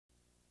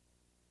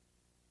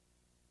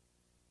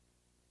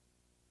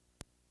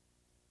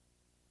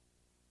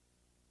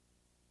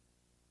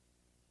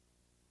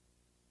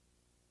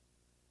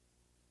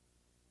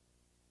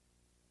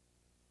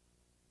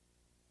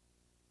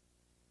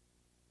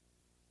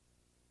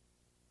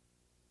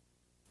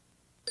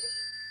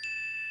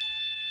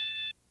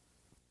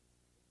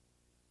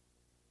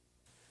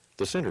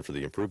The Center for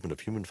the Improvement of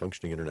Human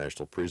Functioning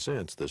International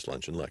presents this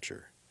luncheon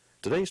lecture.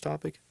 Today's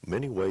topic,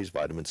 many ways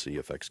vitamin C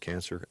affects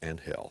cancer and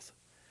health.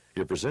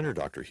 Your presenter,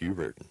 Dr. Hugh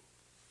Riordan.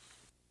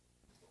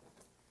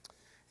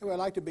 Anyway, I'd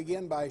like to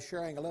begin by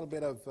sharing a little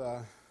bit of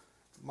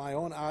my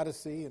own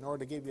odyssey in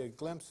order to give you a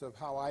glimpse of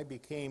how I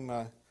became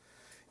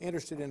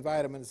interested in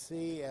vitamin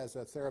C as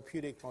a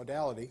therapeutic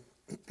modality.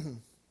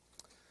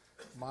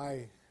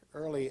 My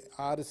early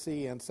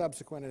odyssey and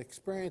subsequent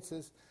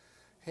experiences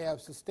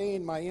have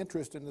sustained my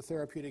interest in the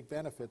therapeutic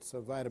benefits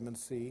of vitamin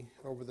C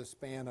over the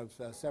span of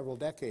several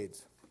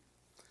decades.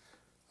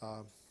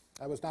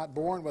 I was not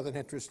born with an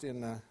interest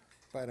in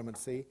vitamin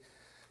C.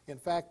 In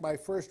fact, my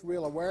first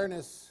real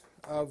awareness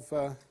of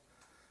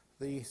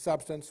the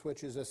substance,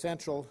 which is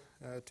essential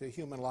to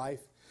human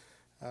life,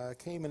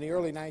 came in the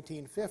early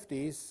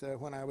 1950s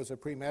when I was a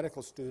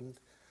pre-medical student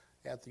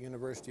at the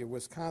University of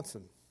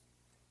Wisconsin.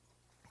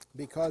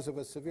 Because of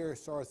a severe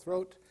sore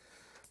throat,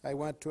 I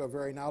went to a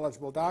very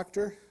knowledgeable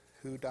doctor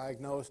who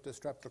diagnosed a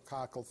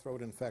streptococcal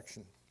throat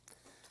infection.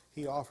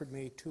 He offered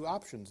me two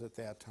options at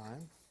that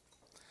time.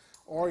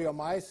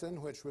 Aureomycin,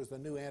 which was the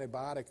new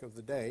antibiotic of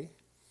the day,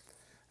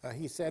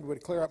 he said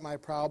would clear up my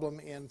problem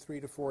in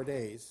 3 to 4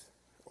 days.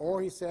 Or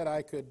he said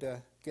I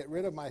could get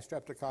rid of my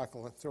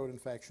streptococcal throat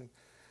infection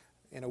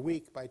in a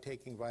week by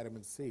taking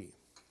vitamin C.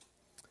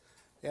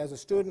 As a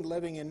student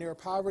living in near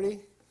poverty,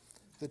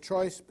 the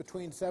choice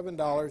between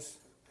 $7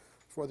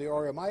 for the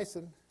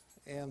aureomycin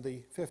and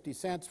the 50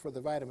 cents for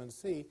the vitamin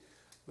C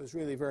was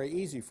really very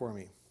easy for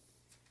me.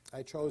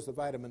 I chose the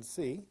vitamin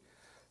C,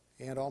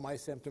 and all my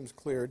symptoms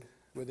cleared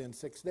within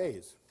 6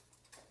 days.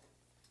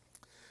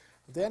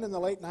 Then in the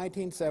late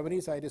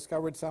 1970s, I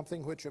discovered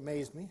something which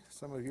amazed me,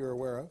 some of you are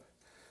aware of.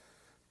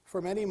 For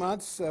many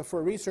months,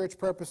 for research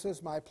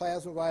purposes, my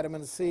plasma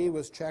vitamin C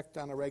was checked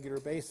on a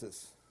regular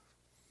basis.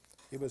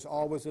 It was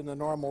always in the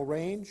normal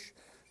range,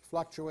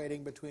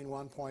 fluctuating between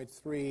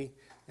 1.3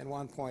 and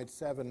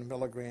 1.7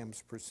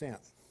 milligrams percent,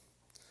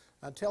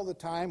 until the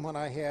time when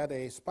I had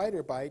a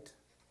spider bite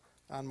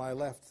on my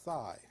left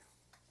thigh.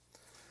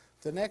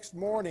 The next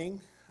morning,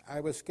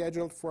 I was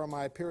scheduled for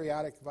my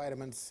periodic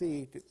vitamin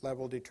C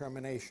level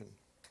determination.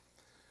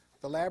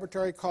 The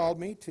laboratory called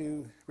me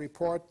to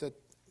report that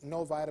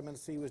no vitamin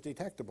C was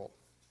detectable.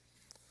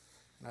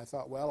 And I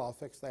thought, well, I'll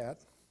fix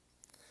that.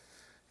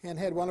 And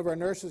had one of our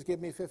nurses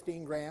give me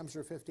 15 grams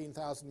or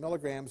 15,000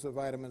 milligrams of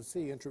vitamin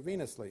C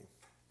intravenously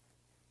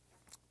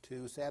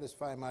to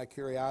satisfy my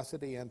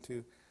curiosity and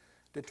to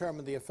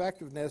determine the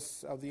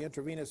effectiveness of the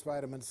intravenous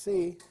vitamin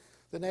C.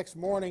 The next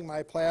morning,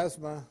 my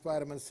plasma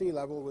vitamin C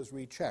level was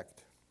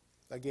rechecked.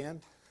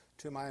 Again,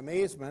 to my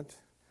amazement,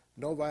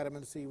 no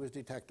vitamin C was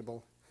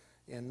detectable,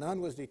 and none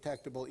was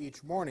detectable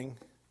each morning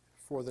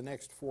for the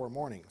next 4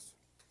 mornings,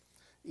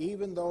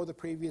 even though the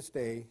previous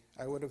day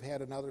I would have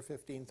had another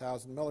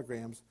 15,000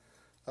 milligrams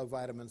of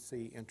vitamin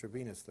C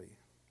intravenously.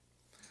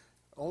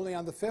 Only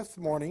on the 5th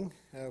morning,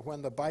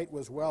 when the bite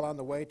was well on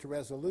the way to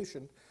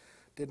resolution,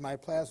 did my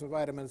plasma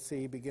vitamin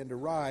C begin to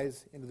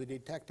rise into the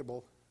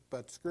detectable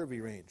but scurvy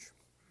range.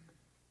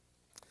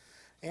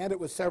 And it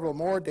was several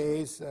more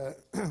days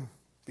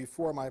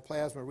before my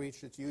plasma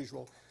reached its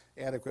usual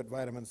adequate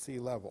vitamin C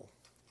level.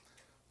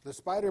 The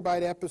spider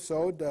bite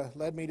episode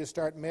led me to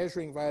start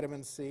measuring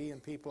vitamin C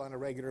in people on a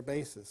regular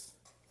basis.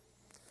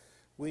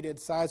 We did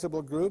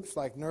sizable groups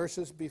like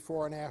nurses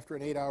before and after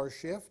an 8-hour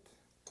shift,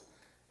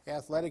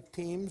 athletic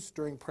teams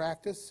during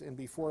practice and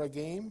before a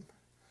game,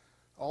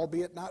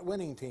 albeit not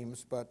winning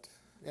teams, but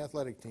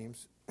athletic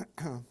teams,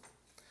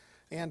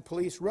 and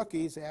police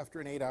rookies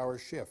after an 8-hour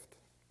shift.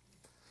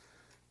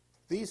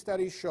 These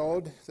studies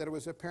showed that it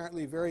was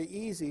apparently very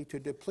easy to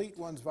deplete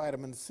one's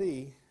vitamin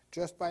C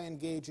just by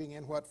engaging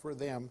in what for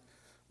them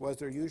was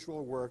their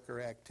usual work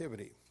or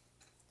activity.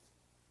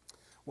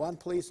 One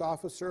police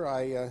officer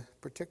I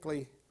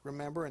particularly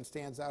remember and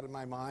stands out in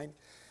my mind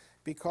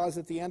because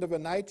at the end of a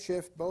night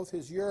shift, both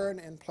his urine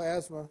and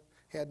plasma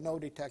had no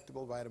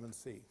detectable vitamin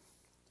C.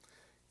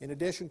 In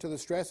addition to the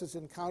stresses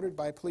encountered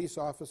by police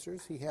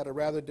officers, he had a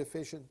rather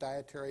deficient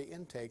dietary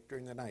intake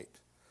during the night.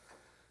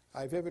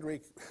 I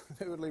vividly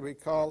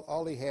recall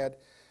all he had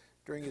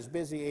during his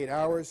busy 8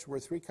 hours were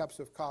 3 cups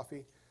of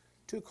coffee,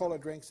 2 cola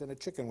drinks, and a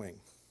chicken wing.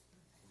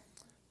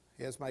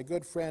 As my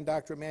good friend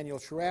Dr. Emanuel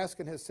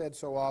Sharaskin has said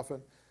so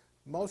often,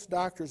 most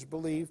doctors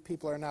believe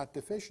people are not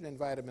deficient in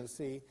vitamin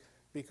C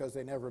because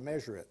they never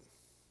measure it.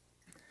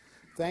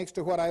 Thanks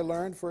to what I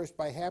learned first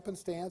by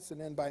happenstance and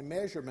then by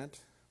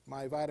measurement,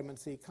 my vitamin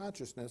C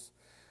consciousness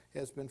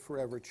has been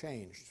forever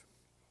changed.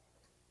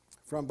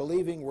 From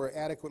believing we're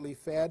adequately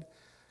fed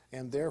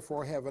and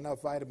therefore have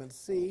enough vitamin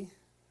C,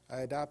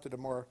 I adopted a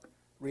more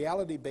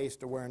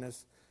reality-based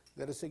awareness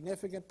that a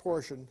significant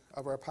portion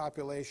of our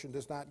population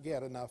does not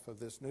get enough of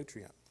this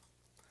nutrient.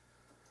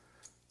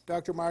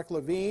 Dr. Mark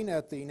Levine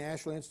at the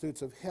National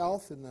Institutes of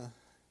Health in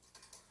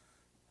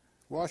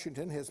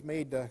Washington has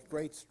made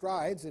great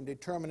strides in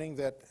determining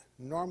that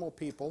normal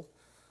people,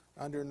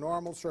 under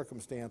normal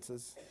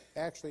circumstances,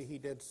 actually he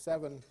did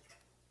 7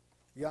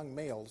 young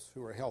males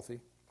who are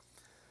healthy,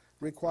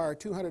 require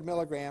 200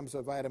 milligrams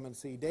of vitamin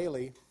C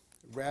daily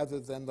rather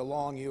than the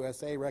long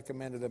USA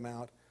recommended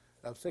amount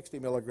of 60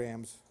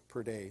 milligrams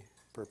per day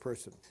per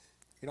person.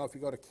 You know, if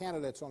you go to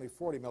Canada, it's only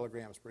 40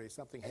 milligrams per day.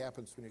 Something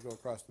happens when you go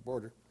across the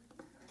border.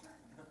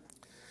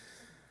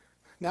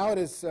 Now it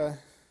is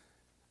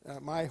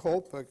my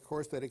hope, of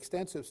course, that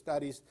extensive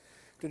studies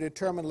to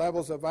determine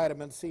levels of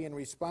vitamin C in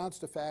response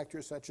to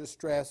factors such as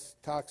stress,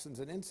 toxins,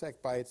 and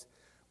insect bites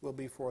will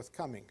be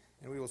forthcoming.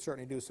 And we will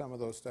certainly do some of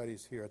those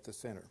studies here at the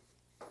center.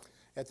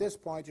 At this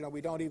point, you know,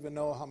 we don't even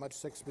know how much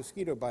 6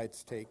 mosquito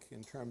bites take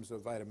in terms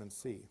of vitamin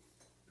C.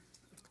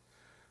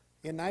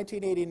 In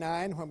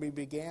 1989, when we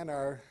began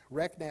our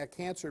RECNAC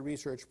cancer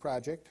research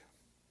project,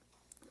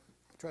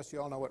 I trust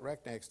you all know what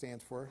RECNAC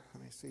stands for.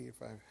 Let me see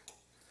if I've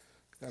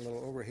got a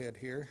little overhead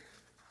here.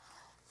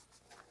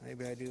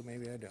 Maybe I do,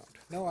 maybe I don't.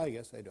 No, I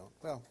guess I don't.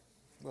 Well,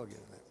 we'll get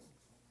to that.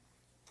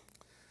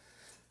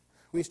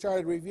 We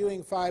started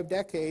reviewing 5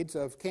 decades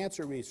of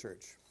cancer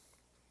research.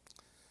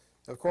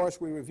 Of course,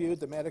 we reviewed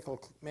the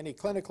many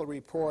clinical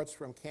reports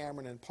from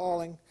Cameron and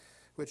Pauling,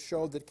 which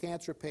showed that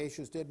cancer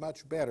patients did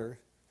much better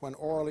when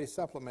orally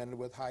supplemented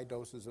with high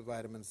doses of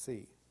vitamin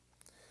C.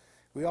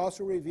 We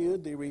also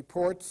reviewed the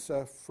reports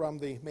from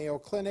the Mayo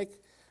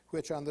Clinic,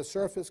 which on the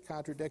surface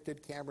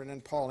contradicted Cameron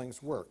and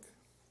Pauling's work.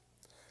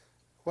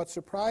 What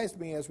surprised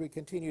me as we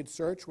continued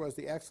search was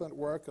the excellent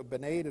work of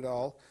Benet et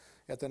al.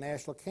 At the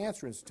National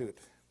Cancer Institute,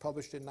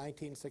 published in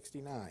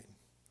 1969,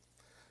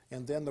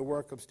 and then the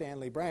work of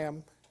Stanley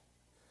Bram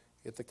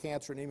at the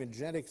Cancer and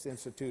Immunogenetics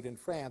Institute in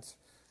France,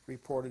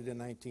 reported in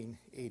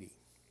 1980.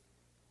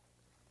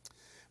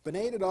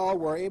 Benet et al.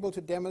 Were able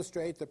to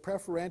demonstrate the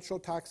preferential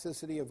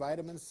toxicity of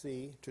vitamin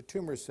C to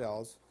tumor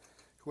cells,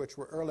 which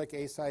were Ehrlich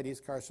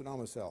ascites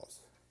carcinoma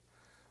cells.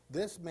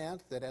 This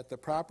meant that at the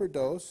proper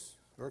dose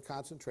or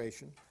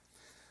concentration,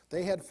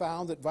 they had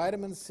found that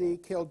vitamin C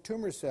killed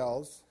tumor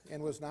cells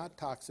and was not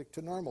toxic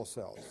to normal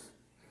cells.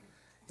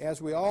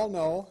 As we all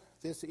know,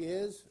 this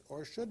is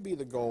or should be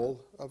the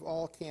goal of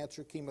all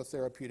cancer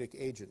chemotherapeutic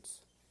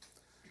agents.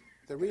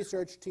 The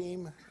research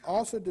team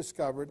also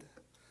discovered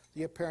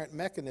the apparent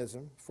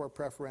mechanism for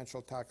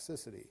preferential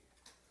toxicity,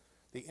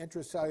 the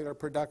intracellular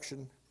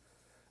production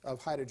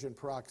of hydrogen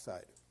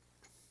peroxide.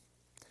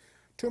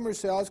 Tumor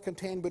cells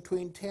contain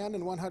between 10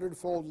 and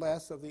 100-fold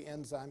less of the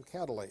enzyme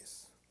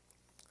catalase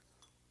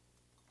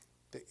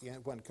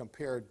when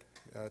compared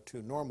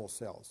to normal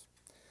cells.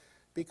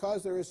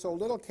 Because there is so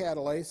little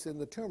catalase in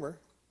the tumor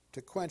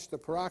to quench the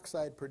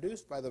peroxide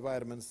produced by the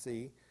vitamin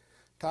C,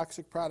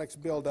 toxic products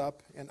build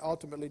up and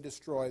ultimately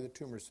destroy the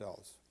tumor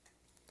cells.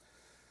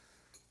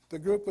 The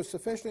group was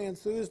sufficiently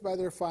enthused by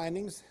their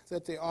findings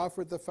that they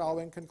offered the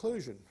following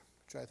conclusion,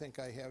 which I think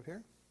I have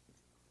here.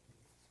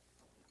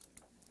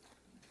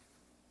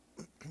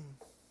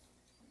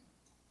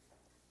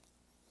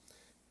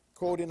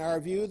 Quote, "In our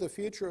view, the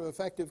future of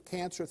effective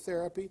cancer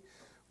therapy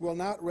will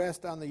not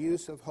rest on the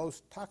use of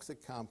host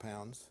toxic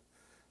compounds,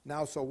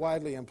 now so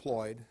widely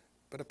employed,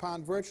 but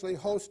upon virtually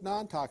host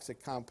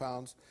non-toxic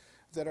compounds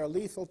that are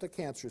lethal to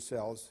cancer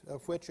cells,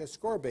 of which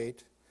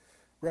ascorbate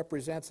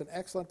represents an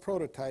excellent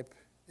prototype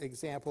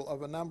example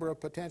of a number of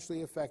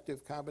potentially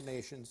effective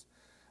combinations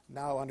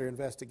now under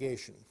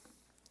investigation."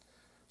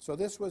 So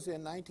this was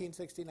in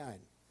 1969,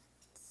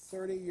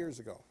 30 years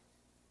ago.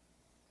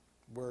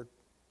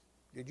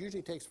 It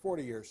usually takes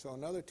 40 years, so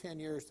another 10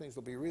 years things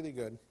will be really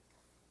good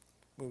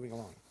moving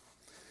along.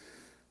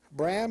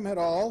 Bram et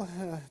al.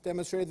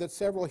 Demonstrated that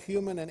several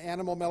human and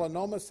animal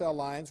melanoma cell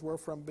lines were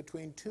from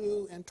between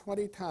 2 and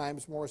 20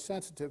 times more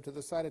sensitive to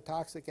the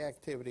cytotoxic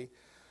activity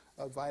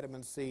of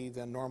vitamin C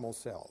than normal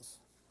cells.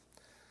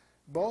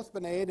 Both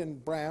Benet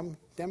and Bram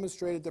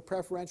demonstrated the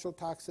preferential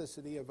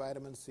toxicity of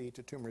vitamin C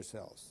to tumor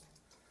cells.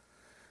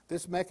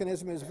 This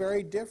mechanism is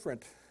very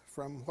different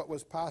from what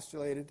was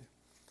postulated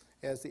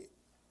as the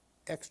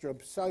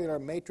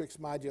extracellular matrix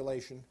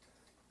modulation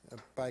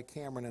by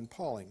Cameron and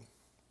Pauling.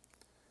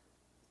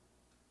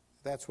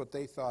 That's what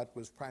they thought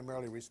was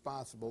primarily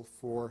responsible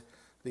for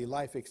the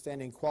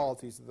life-extending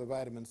qualities of the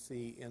vitamin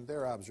C in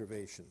their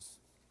observations.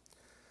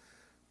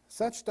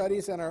 Such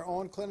studies and our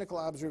own clinical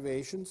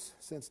observations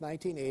since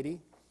 1980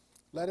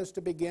 led us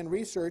to begin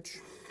research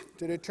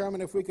to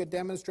determine if we could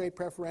demonstrate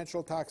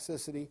preferential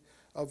toxicity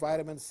of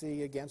vitamin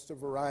C against a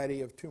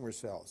variety of tumor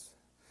cells.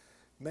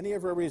 Many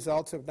of our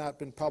results have not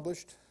been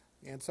published,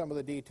 and some of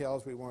the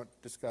details we won't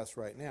discuss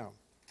right now.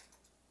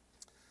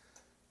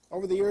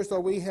 Over the years, though,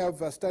 we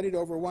have studied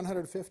over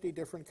 150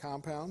 different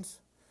compounds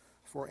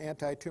for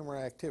anti-tumor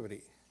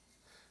activity.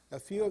 A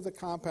few of the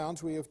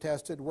compounds we have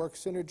tested work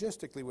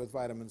synergistically with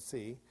vitamin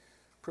C,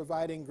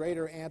 providing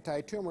greater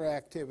anti-tumor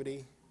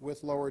activity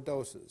with lower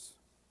doses.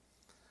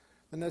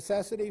 The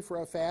necessity for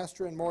a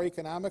faster and more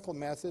economical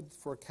method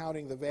for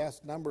counting the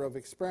vast number of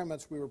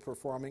experiments we were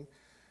performing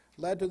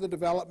led to the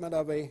development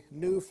of a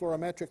new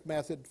fluorometric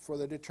method for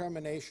the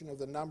determination of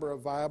the number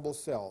of viable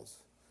cells.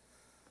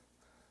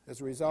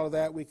 As a result of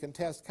that, we can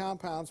test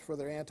compounds for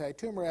their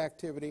anti-tumor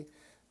activity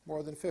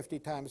more than 50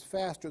 times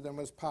faster than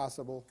was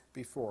possible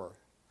before.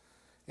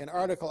 An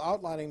article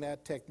outlining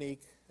that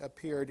technique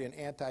appeared in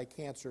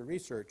Anti-Cancer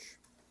Research.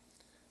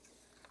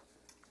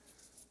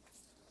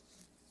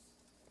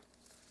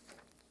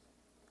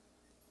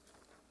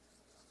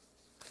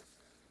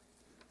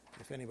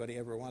 if anybody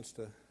ever wants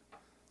to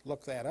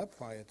look that up,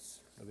 why it's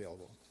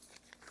available.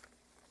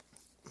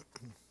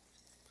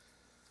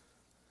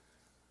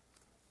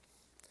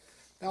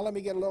 Now let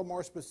me get a little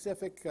more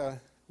specific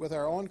with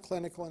our own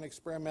clinical and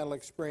experimental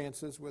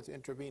experiences with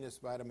intravenous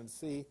vitamin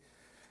C,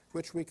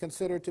 which we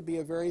consider to be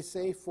a very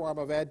safe form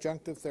of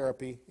adjunctive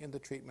therapy in the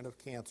treatment of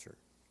cancer.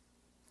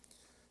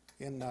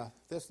 In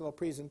this little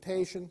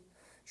presentation,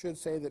 I should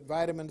say that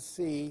vitamin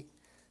C,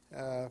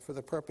 for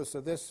the purpose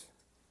of this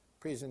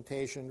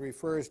presentation,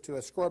 refers to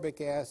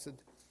ascorbic acid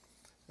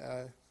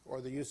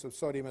or the use of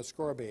sodium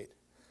ascorbate.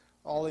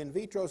 All in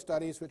vitro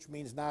studies, which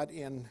means not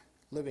in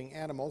living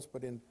animals,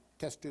 but in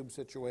test tube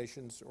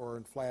situations or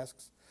in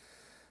flasks,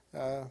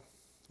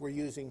 we're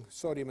using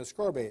sodium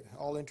ascorbate.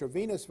 All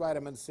intravenous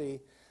vitamin C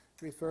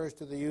refers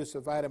to the use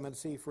of vitamin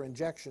C for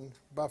injection,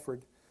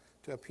 buffered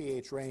to a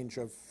pH range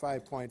of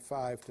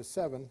 5.5 to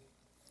 7.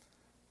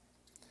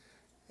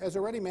 As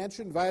already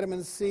mentioned,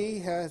 vitamin C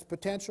has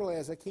potential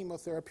as a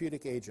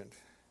chemotherapeutic agent.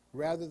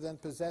 Rather than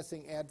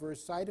possessing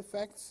adverse side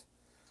effects,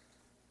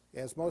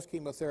 as most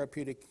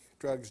chemotherapeutic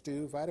drugs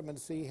do, vitamin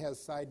C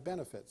has side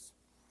benefits.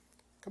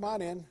 Come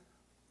on in.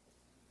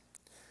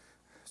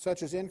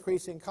 Such as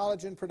increasing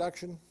collagen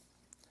production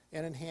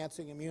and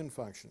enhancing immune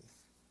function.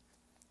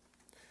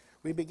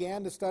 We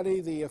began to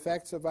study the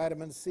effects of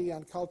vitamin C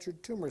on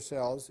cultured tumor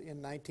cells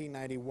in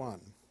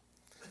 1991.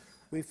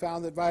 We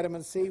found that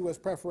vitamin C was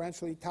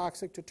preferentially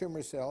toxic to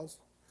tumor cells.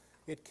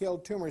 It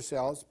killed tumor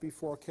cells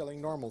before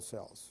killing normal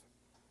cells.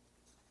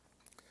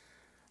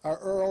 Our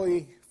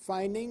early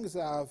findings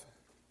of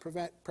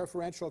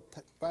preferential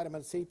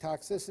vitamin C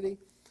toxicity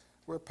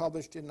were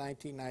published in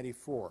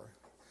 1994.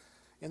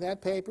 In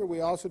that paper,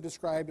 we also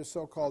described a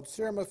so-called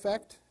serum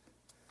effect.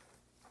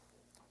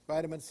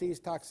 Vitamin C's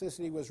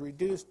toxicity was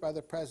reduced by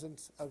the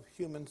presence of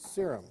human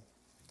serum.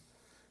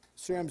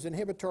 Serum's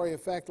inhibitory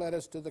effect led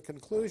us to the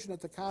conclusion that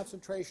the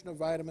concentration of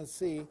vitamin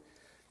C,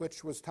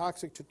 which was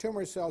toxic to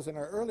tumor cells in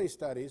our early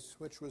studies,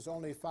 which was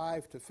only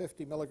 5 to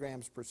 50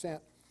 milligrams %,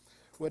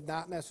 would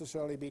not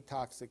necessarily be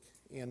toxic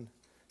in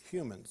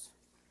humans.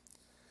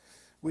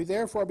 We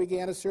therefore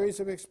began a series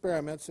of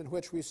experiments in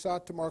which we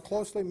sought to more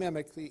closely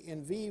mimic the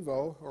in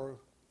vivo, or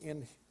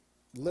in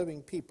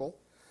living people,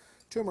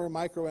 tumor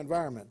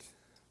microenvironment.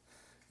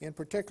 In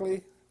particular,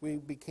 we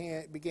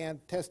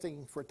began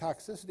testing for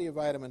toxicity of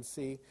vitamin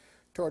C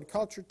toward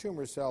cultured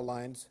tumor cell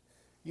lines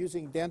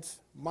using dense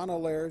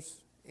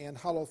monolayers and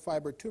hollow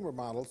fiber tumor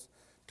models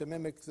to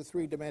mimic the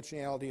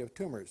three-dimensionality of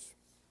tumors.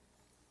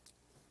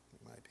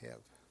 We might have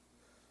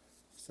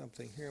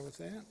something here with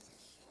that.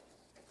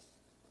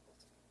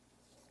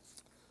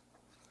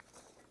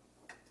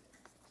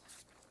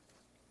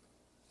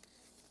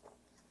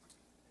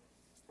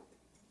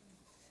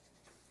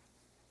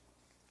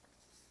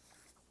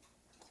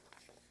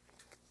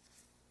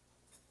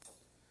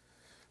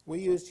 We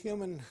used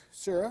human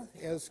sera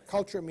as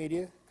culture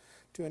media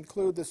to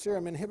include the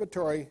serum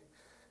inhibitory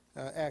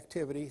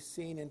activity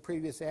seen in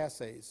previous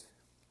assays.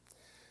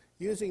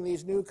 Using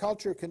these new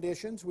culture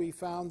conditions, we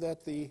found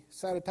that the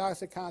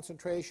cytotoxic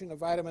concentration of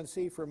vitamin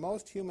C for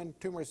most human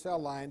tumor cell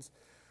lines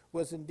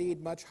was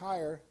indeed much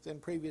higher than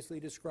previously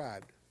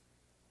described.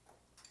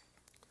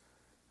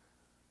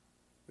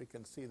 We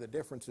can see the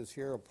differences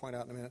here. I'll point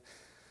out in a minute.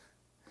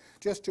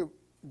 Just to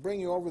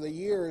bring you over the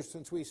years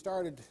since we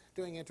started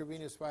doing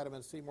intravenous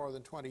vitamin C more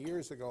than 20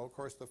 years ago, of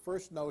course, the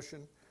first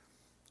notion,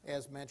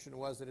 as mentioned,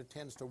 was that it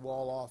tends to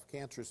wall off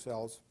cancer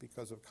cells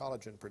because of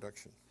collagen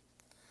production.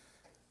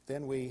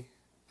 Then we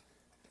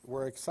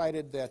were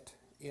excited that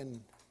in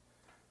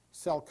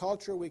cell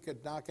culture we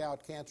could knock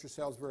out cancer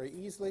cells very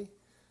easily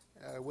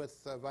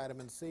with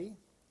vitamin C.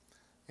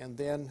 And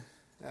then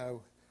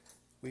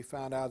we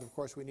found out, of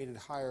course, we needed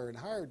higher and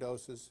higher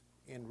doses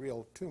in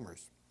real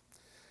tumors.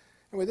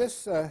 And with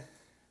this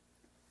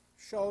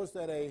shows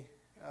that a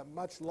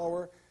much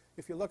lower,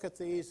 if you look at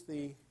these,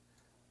 the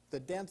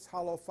dense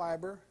hollow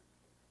fiber,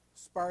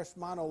 sparse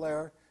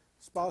monolayer.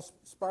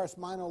 Sparse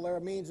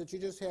monolayer means that you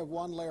just have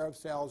one layer of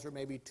cells or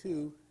maybe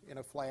two in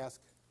a flask.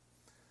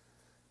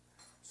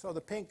 So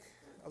the pink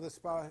of the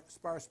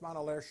sparse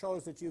monolayer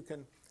shows that you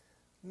can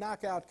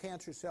knock out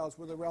cancer cells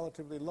with a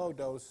relatively low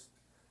dose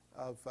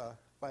of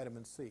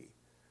vitamin C.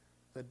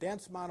 The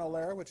dense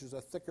monolayer, which is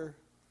a thicker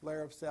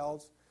layer of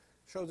cells,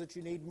 shows that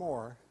you need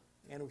more.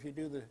 And if you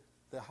do the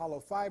hollow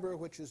fiber,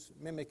 which is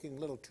mimicking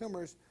little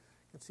tumors,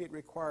 you can see it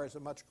requires a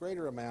much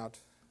greater amount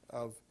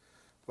of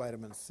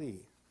vitamin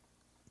C.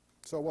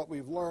 So what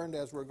we've learned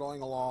as we're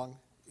going along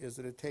is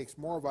that it takes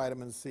more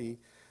vitamin C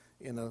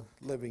in a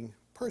living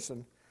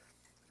person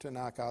to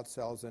knock out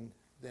cells than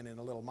in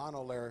a little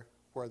monolayer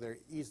where they're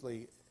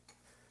easily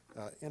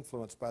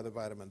influenced by the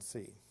vitamin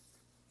C.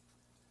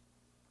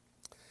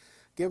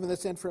 Given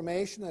this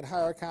information that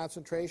higher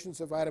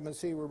concentrations of vitamin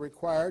C were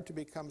required to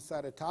become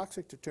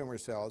cytotoxic to tumor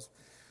cells,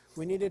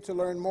 we needed to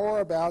learn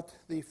more about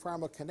the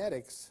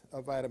pharmacokinetics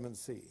of vitamin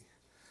C.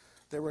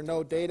 There were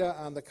no data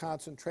on the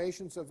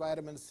concentrations of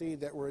vitamin C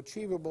that were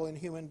achievable in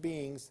human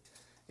beings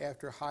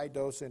after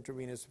high-dose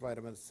intravenous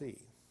vitamin C.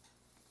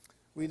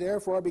 We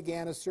therefore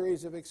began a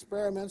series of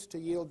experiments to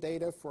yield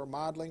data for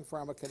modeling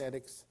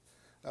pharmacokinetics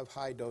of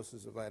high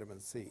doses of vitamin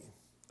C.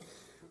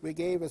 We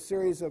gave a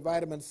series of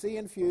vitamin C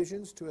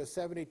infusions to a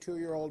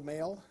 72-year-old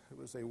male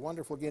who was a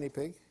wonderful guinea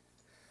pig,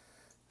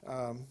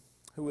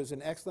 who was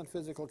in excellent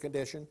physical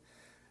condition,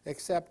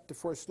 except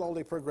for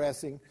slowly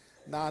progressing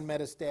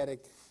non-metastatic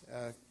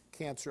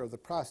cancer of the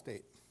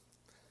prostate.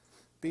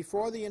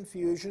 Before the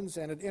infusions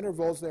and at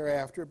intervals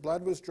thereafter,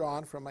 blood was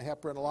drawn from a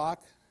heparin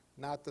lock,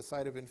 not the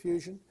site of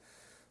infusion.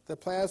 The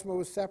plasma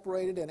was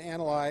separated and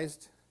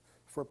analyzed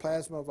for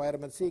plasma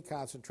vitamin C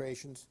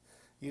concentrations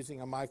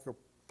using a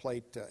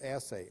microplate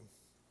assay.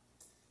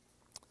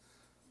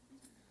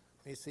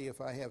 Let me see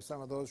if I have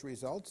some of those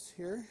results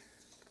here.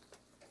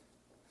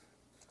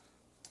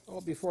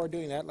 Oh, before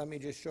doing that, let me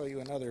just show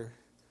you another.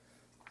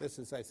 This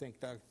is, I think,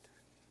 is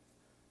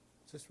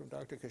this from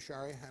Dr.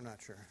 Kashari? I'm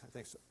not sure. I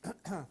think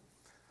so.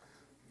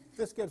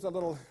 This gives a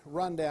little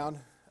rundown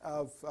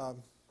of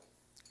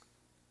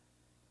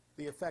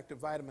the effect of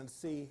vitamin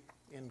C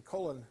in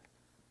colon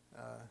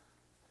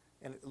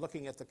and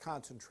looking at the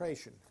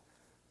concentration.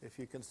 If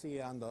you can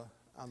see on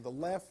the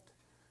left,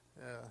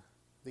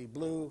 the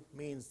blue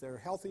means they're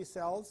healthy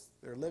cells,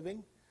 they're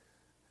living.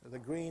 The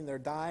green, they're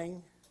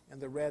dying,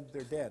 and the red,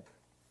 they're dead.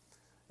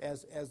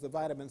 As the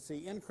vitamin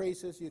C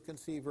increases, you can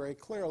see very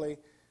clearly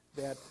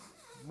that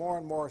more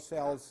and more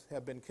cells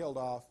have been killed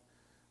off,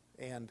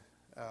 and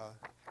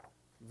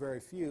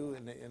very few,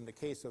 in the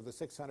case of the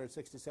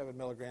 667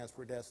 milligrams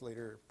per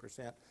deciliter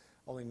percent,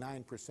 only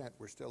 9%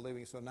 were still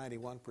living, so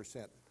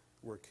 91%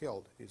 were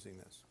killed using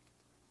this.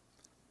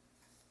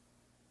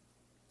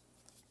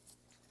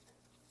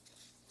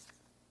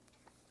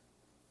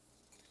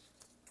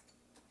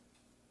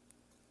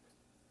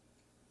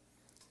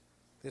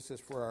 This is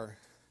for our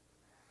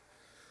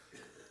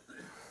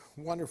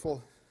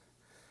wonderful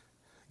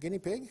guinea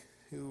pig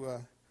who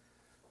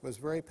was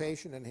very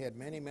patient and had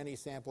many, many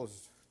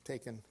samples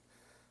taken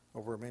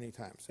over many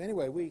times.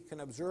 Anyway, we can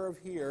observe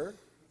here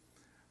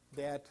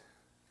that,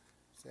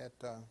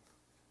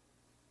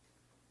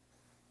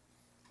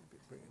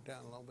 bring it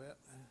down a little bit.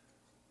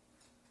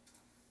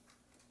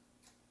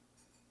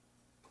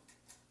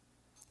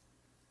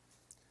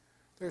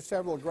 There's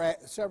several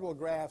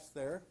graphs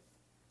there.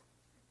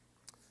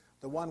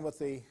 The one with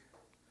the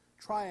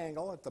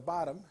triangle at the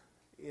bottom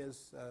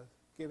is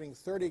giving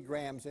 30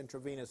 grams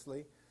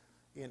intravenously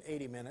in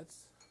 80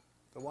 minutes.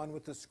 The one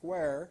with the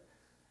square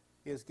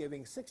is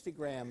giving 60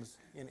 grams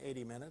in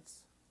 80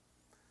 minutes.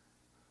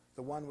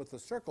 The one with the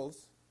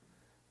circles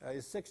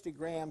is 60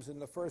 grams in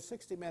the first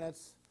 60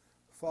 minutes,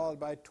 followed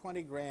by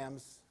 20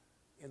 grams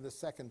in the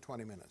second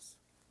 20 minutes.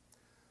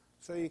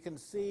 So you can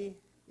see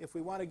if we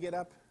want to get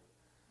up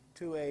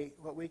to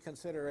what we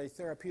consider a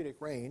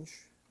therapeutic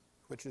range,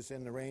 which is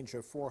in the range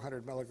of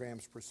 400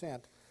 milligrams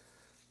percent,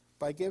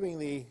 by giving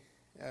the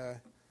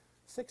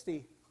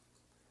 60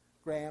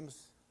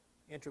 grams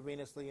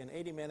intravenously in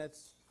 80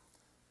 minutes,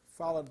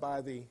 followed by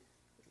the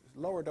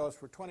lower dose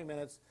for 20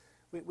 minutes,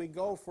 we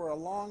go for a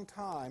long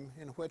time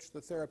in which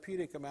the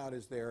therapeutic amount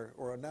is there,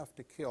 or enough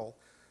to kill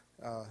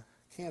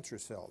cancer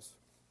cells.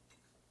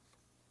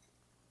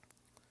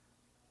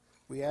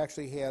 We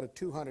actually had a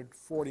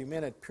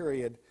 240-minute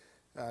period,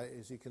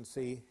 as you can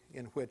see,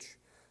 in which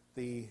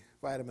the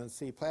vitamin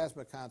C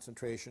plasma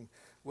concentration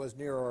was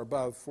near or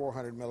above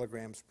 400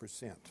 milligrams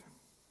percent.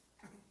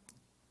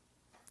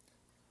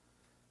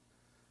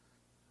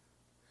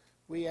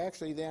 We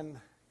actually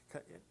then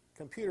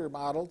computer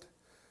modeled,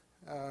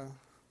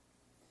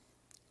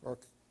 or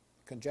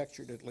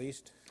conjectured at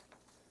least,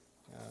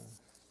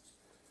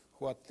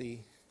 what the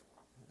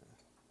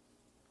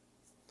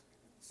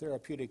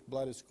therapeutic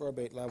blood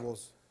ascorbate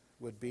levels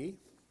would be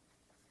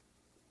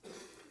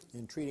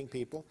in treating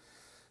people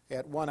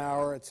at 1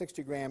 hour at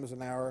 60 grams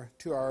an hour,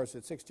 2 hours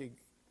at 60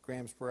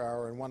 grams per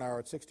hour, and 1 hour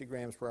at 60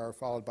 grams per hour,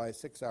 followed by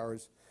 6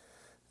 hours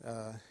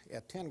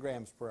at 10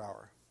 grams per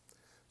hour.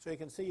 So you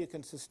can see you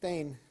can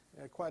sustain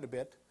quite a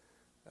bit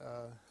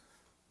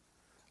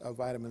of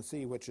vitamin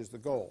C, which is the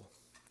goal.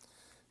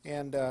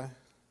 And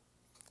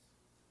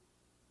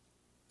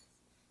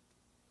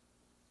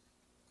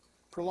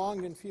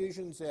prolonged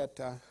infusions at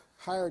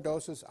higher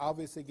doses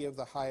obviously give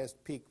the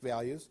highest peak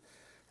values,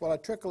 while a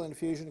trickle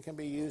infusion can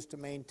be used to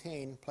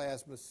maintain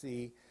plasma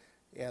C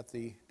at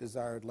the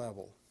desired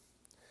level.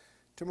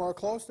 To more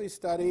closely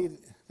study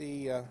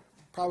the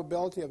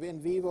probability of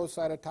in vivo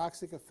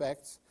cytotoxic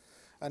effects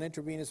on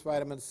intravenous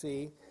vitamin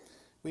C,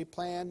 we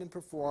planned and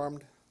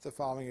performed the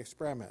following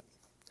experiment.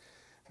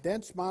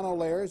 Dense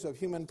monolayers of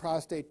human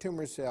prostate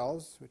tumor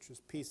cells, which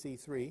is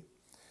PC3,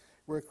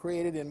 were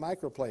created in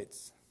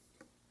microplates.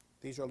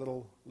 These are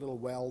little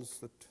wells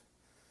that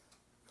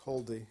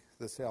hold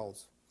the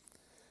cells.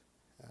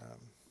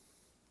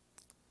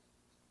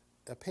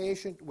 A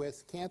patient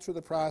with cancer of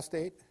the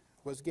prostate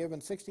was given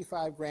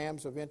 65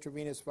 grams of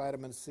intravenous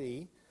vitamin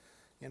C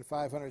in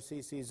 500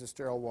 cc's of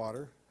sterile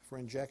water for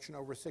injection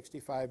over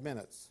 65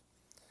 minutes.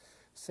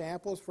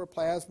 Samples for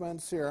plasma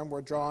and serum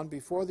were drawn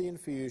before the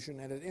infusion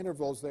and at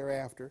intervals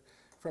thereafter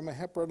from a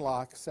heparin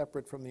lock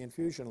separate from the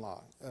infusion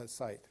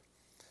site.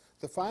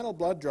 The final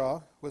blood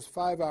draw was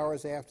 5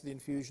 hours after the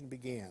infusion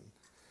began.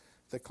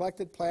 The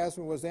collected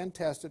plasma was then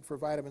tested for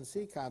vitamin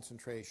C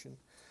concentration,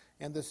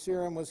 and the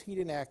serum was heat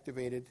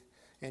inactivated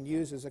and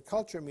used as a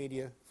culture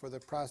media for the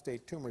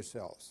prostate tumor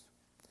cells.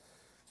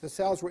 The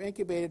cells were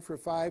incubated for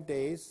 5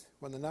 days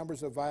when the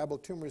numbers of viable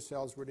tumor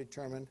cells were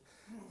determined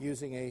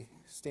using a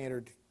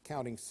standard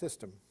counting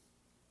system.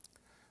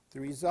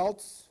 The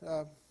results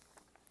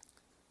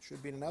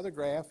should be in another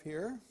graph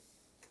here.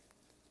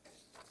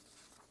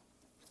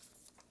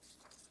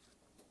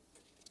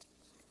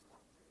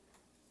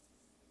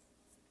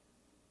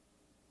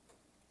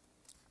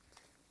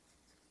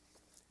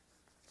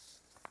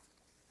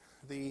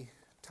 The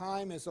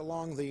time is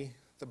along the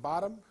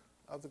bottom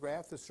of the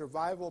graph. The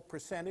survival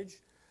percentage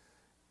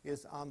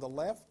is on the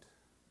left,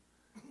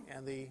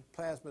 and the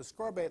plasma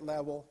ascorbate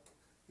level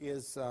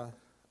is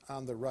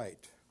on the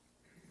right.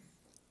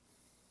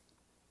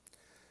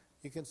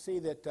 You can see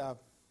that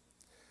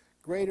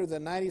greater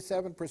than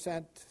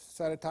 97%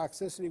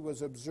 cytotoxicity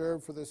was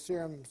observed for the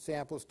serum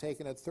samples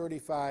taken at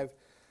 35,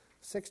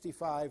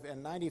 65,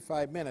 and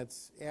 95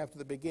 minutes after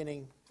the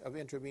beginning of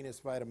intravenous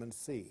vitamin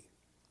C.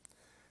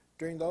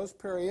 During those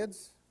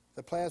periods,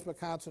 the plasma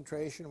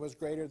concentration was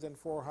greater than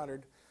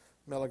 400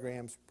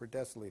 milligrams per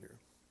deciliter.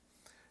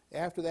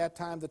 After that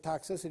time, the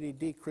toxicity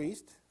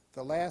decreased.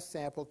 The last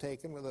sample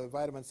taken with a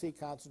vitamin C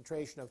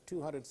concentration of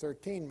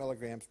 213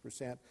 milligrams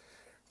percent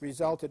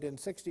resulted in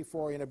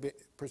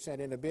 64%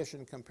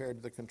 inhibition compared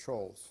to the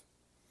controls.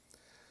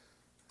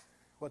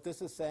 What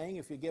this is saying,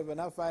 if you give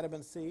enough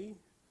vitamin C,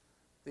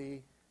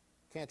 the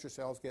cancer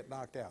cells get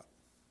knocked out,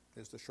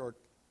 is the short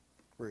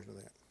version of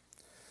that.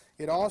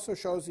 It also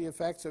shows the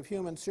effects of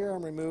human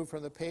serum removed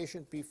from the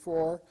patient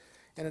before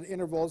and at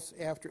intervals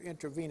after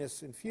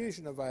intravenous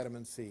infusion of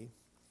vitamin C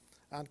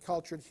on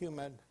cultured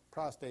human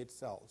prostate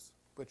cells,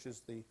 which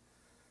is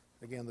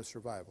again the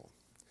survival.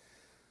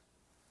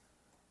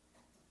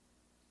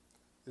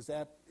 Is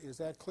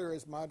that clear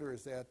as mud, or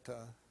is that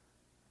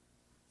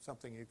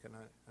something you can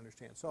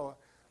understand? So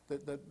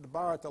the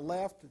bar at the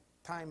left,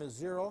 time is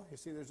 0. You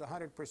see there's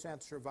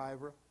 100%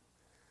 survivor.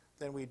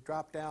 Then we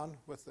drop down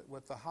with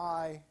the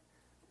high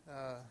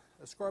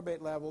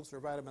ascorbate levels or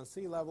vitamin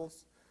C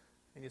levels,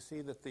 and you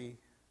see that the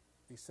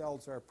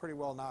cells are pretty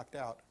well knocked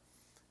out.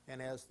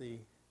 And as the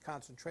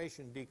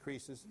concentration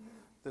decreases,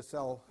 the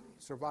cell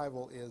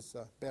survival is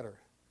better,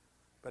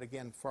 but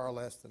again, far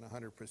less than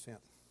 100%.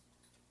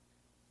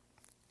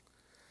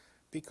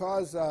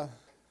 Because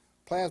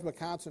plasma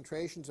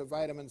concentrations of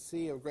vitamin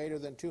C of greater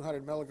than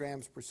 200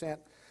 milligrams percent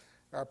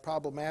are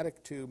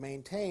problematic to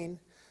maintain,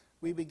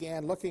 we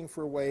began looking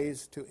for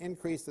ways to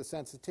increase the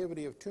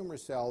sensitivity of tumor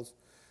cells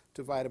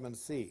to vitamin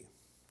C.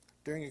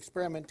 During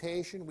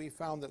experimentation, we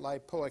found that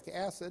lipoic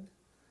acid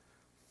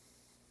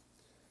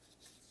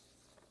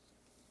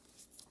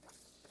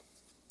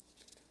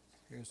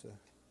here's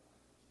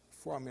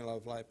a formula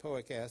of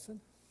lipoic acid.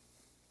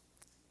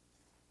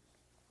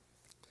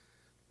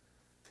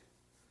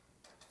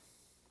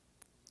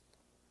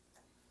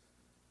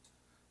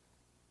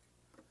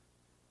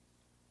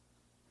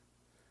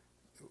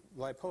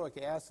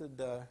 Lipoic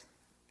acid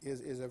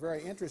is a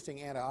very interesting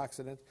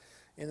antioxidant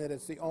in that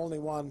it's the only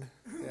one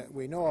that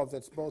we know of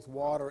that's both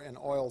water and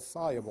oil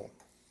soluble.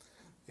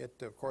 It,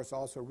 of course,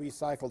 also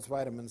recycles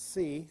vitamin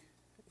C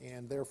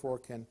and therefore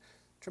can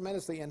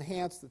tremendously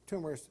enhance the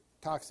tumor's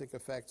toxic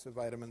effects of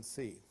vitamin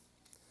C.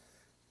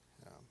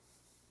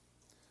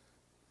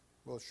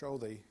 We'll show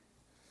the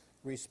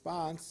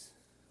response.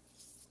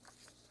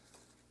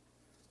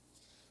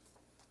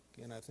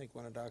 Again, I think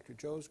one of Dr.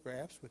 Joe's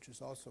graphs, which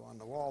is also on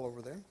the wall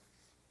over there.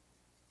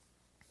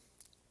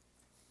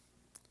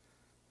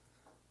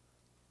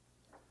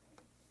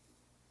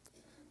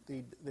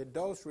 The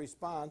dose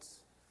response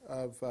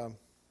of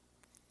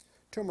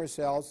tumor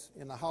cells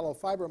in the hollow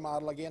fiber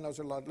model, again, those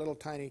are little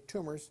tiny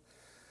tumors,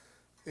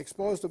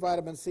 exposed to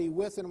vitamin C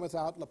with and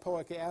without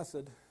lipoic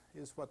acid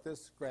is what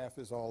this graph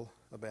is all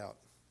about.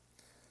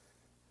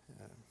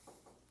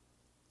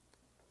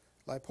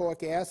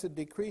 Lipoic acid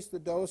decreased the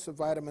dose of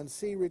vitamin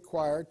C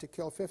required to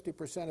kill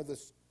 50% of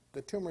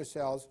the tumor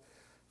cells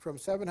from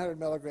 700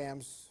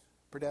 milligrams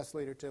per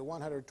deciliter to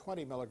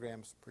 120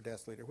 milligrams per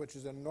deciliter, which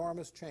is an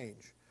enormous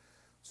change.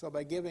 So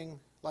by giving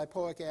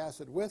lipoic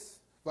acid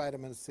with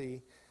vitamin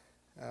C,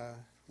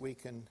 we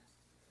can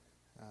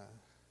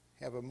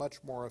have a much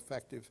more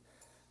effective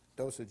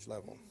dosage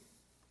level.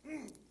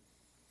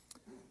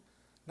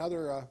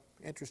 Another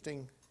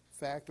interesting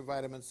fact of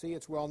vitamin C,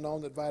 it's well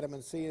known that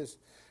vitamin C is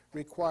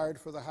required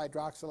for the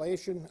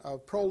hydroxylation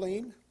of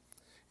proline,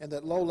 and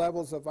that low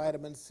levels of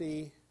vitamin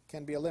C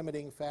can be a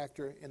limiting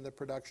factor in the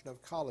production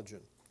of collagen.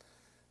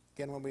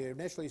 Again, when we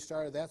initially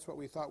started, that's what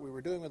we thought we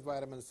were doing with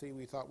vitamin C.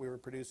 We thought we were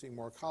producing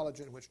more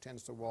collagen, which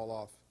tends to wall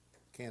off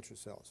cancer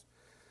cells.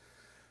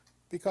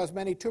 Because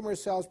many tumor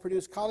cells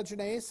produce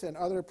collagenase and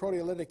other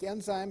proteolytic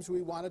enzymes,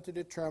 we wanted to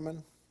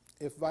determine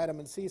if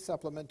vitamin C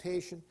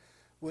supplementation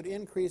would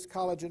increase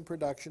collagen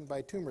production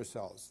by tumor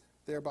cells,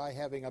 thereby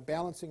having a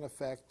balancing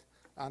effect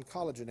on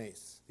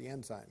collagenase, the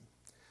enzyme.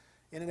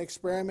 In an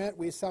experiment,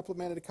 we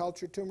supplemented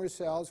cultured tumor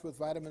cells with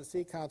vitamin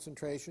C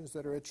concentrations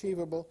that are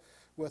achievable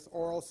with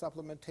oral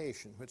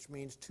supplementation, which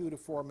means 2 to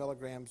 4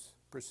 milligrams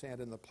 %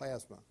 in the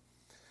plasma.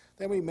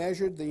 Then we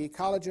measured the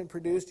collagen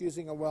produced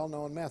using a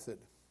well-known method.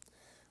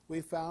 We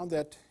found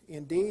that,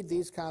 indeed,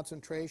 these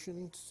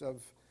concentrations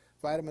of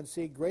vitamin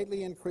C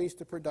greatly increased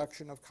the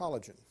production of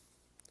collagen.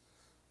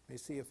 Let me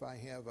see if I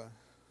have a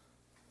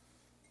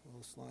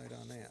little slide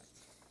on that.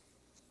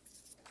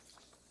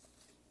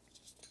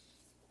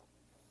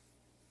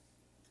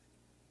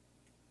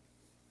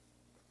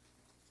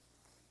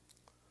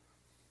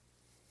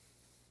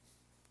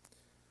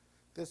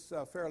 This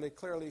fairly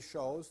clearly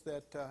shows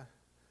that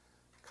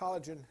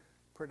collagen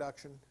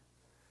production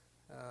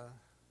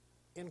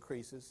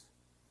increases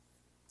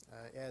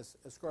as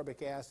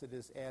ascorbic acid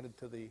is added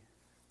to the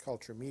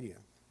culture media.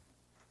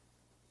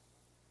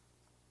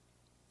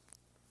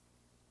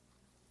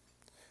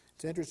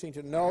 It's interesting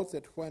to note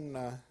that when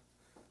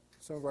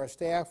some of our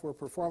staff were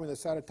performing the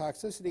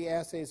cytotoxicity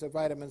assays of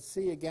vitamin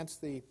C against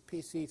the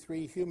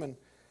PC3 human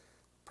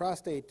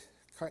prostate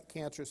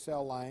cancer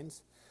cell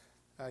lines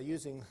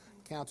using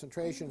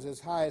concentrations as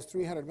high as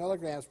 300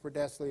 milligrams per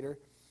deciliter,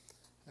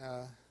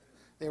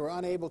 they were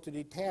unable to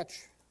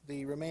detach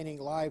the remaining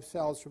live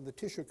cells from the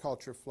tissue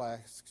culture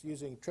flasks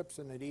using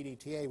trypsin and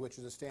EDTA, which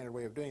is a standard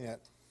way of doing that.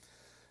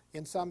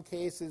 In some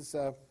cases,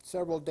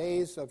 several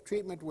days of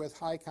treatment with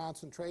high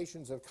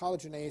concentrations of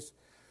collagenase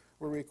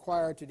were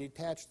required to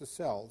detach the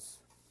cells.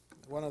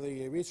 One of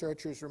the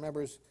researchers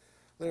remembers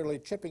literally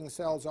chipping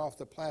cells off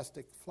the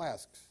plastic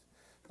flasks.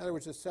 In other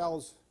words, the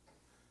cells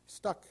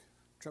stuck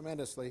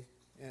tremendously,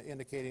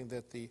 indicating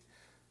that the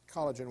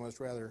collagen was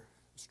rather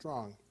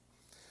strong.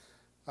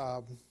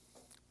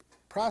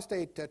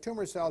 Prostate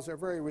tumor cells are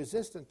very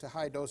resistant to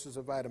high doses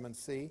of vitamin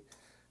C,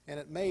 and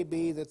it may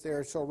be that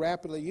they're so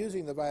rapidly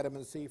using the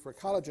vitamin C for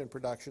collagen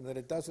production that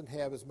it doesn't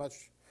have as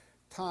much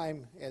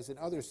time as in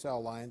other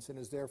cell lines and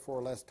is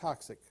therefore less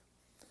toxic.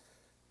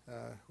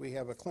 We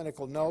have a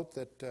clinical note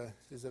that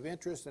is of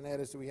interest, and that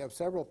is that we have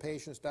several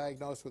patients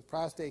diagnosed with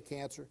prostate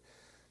cancer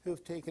who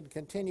have taken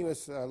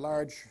continuous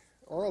large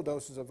oral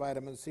doses of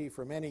vitamin C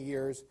for many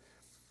years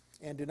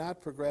and do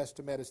not progress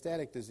to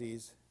metastatic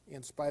disease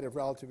in spite of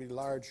relatively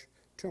large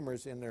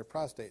tumors in their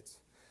prostates.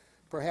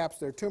 Perhaps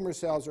their tumor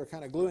cells are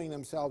kind of gluing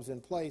themselves in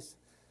place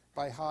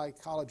by high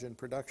collagen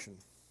production.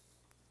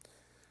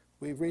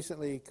 We've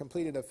recently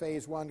completed a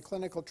phase 1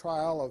 clinical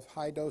trial of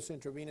high-dose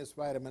intravenous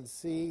vitamin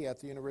C at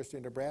the University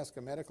of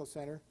Nebraska Medical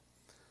Center.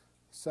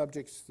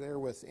 Subjects there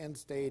with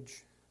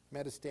end-stage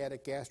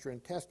metastatic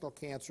gastrointestinal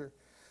cancer,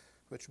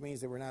 which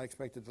means they were not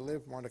expected to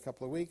live more than a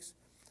couple of weeks,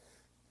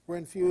 were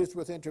infused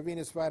with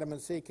intravenous vitamin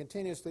C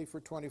continuously for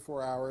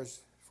 24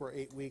 hours for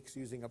 8 weeks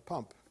using a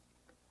pump.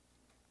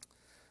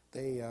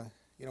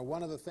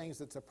 One of the things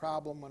that's a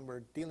problem when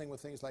we're dealing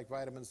with things like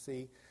vitamin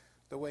C,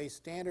 the way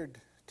standard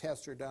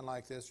tests are done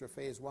like this, or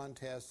phase 1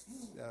 tests,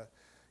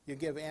 you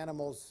give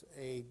animals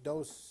a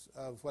dose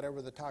of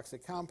whatever the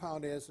toxic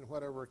compound is, and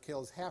whatever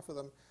kills half of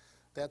them,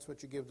 that's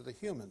what you give to the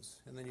humans.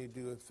 And then you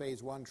do a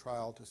phase 1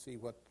 trial to see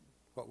what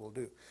will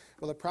do.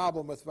 Well, the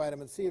problem with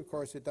vitamin C, of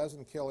course, it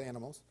doesn't kill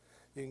animals.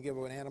 You can give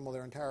an animal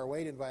their entire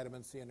weight in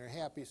vitamin C and they're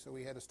happy, so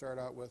we had to start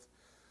out with,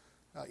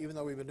 even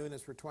though we've been doing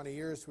this for 20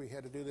 years, we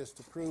had to do this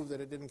to prove that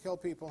it didn't kill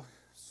people.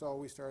 So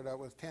we started out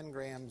with 10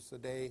 grams a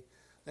day,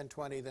 then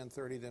 20, then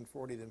 30, then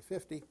 40, then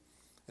 50,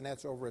 and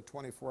that's over a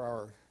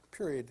 24-hour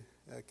period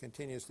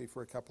continuously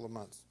for a couple of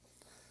months.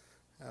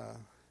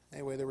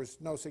 Anyway, there was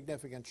no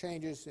significant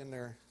changes in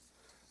their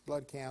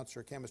blood counts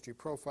or chemistry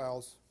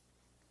profiles.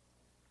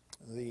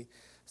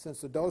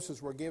 Since the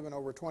doses were given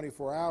over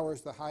 24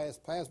 hours, the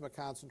highest plasma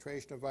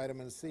concentration of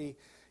vitamin C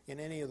in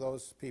any of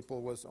those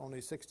people was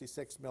only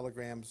 66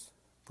 milligrams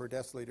per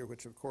deciliter,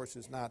 which of course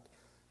is not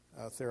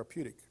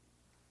therapeutic.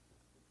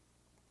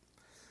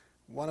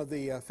 One of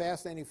the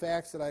fascinating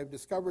facts that I've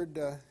discovered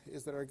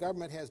is that our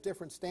government has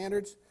different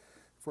standards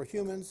for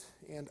humans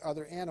and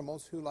other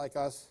animals who, like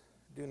us,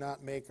 do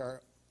not make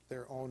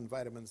their own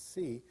vitamin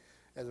C,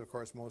 as of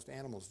course most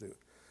animals do.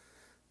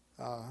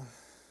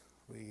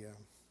 We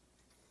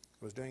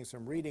was doing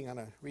some reading on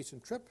a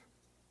recent trip,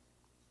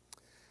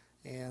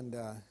 and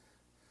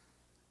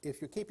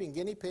if you're keeping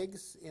guinea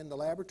pigs in the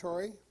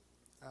laboratory,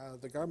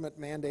 the government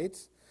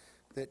mandates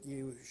that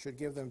you should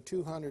give them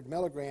 200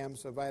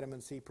 milligrams of vitamin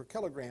C per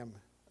kilogram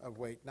of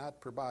weight, not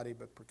per body,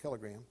 but per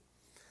kilogram.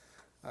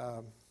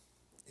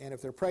 And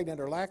if they're pregnant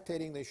or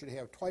lactating, they should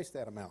have twice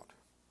that amount.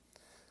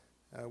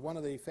 One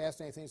of the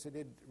fascinating things I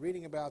did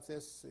reading about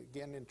this,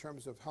 again, in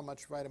terms of how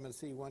much vitamin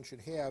C one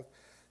should have,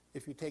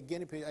 if you take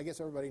guinea pigs, I guess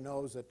everybody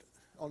knows that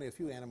only a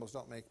few animals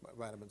don't make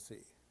vitamin C.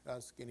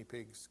 Us, guinea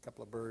pigs, a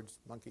couple of birds,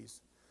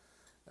 monkeys,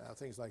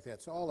 things like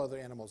that. So all other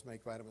animals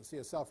make vitamin C.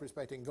 A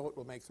self-respecting goat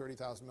will make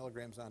 30,000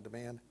 milligrams on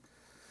demand.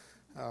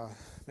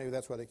 Maybe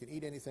that's why they can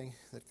eat anything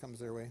that comes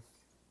their way.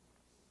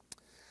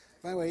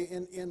 Anyway,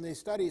 in the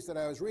studies that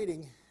I was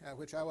reading,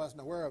 which I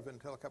wasn't aware of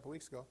until a couple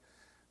weeks ago,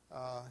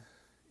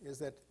 is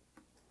that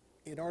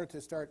in order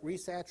to start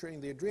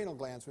resaturating the adrenal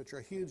glands, which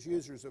are huge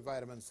users of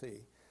vitamin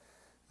C,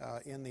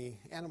 in the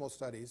animal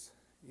studies,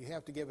 you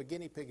have to give a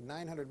guinea pig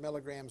 900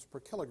 milligrams per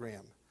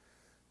kilogram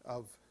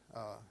of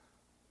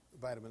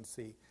vitamin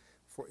C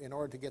in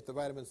order to get the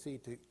vitamin C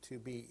to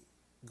be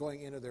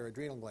going into their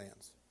adrenal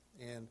glands.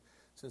 And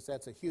since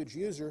that's a huge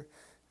user,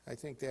 I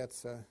think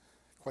that's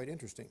quite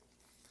interesting.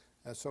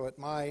 So at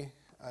my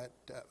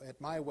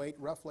weight,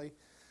 roughly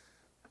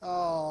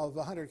of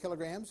 100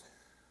 kilograms,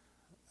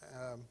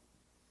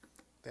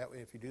 that way,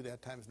 if you do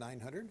that times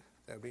 900,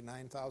 that would be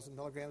 9,000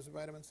 milligrams of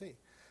vitamin C.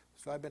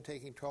 So I've been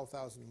taking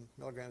 12,000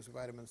 milligrams of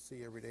vitamin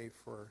C every day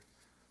for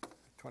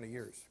 20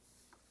 years.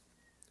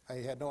 I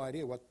had no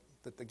idea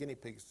that the guinea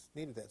pigs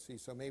needed that C,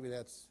 so maybe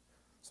that's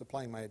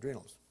supplying my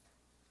adrenals.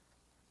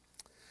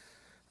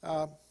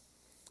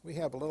 We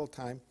have a little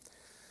time.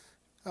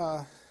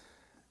 I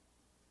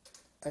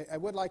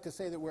would like to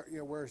say that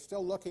we're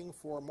still looking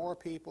for more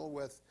people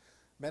with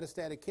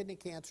metastatic kidney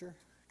cancer,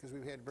 because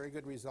we've had very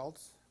good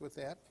results with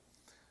that.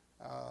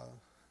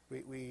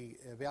 We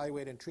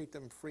evaluate and treat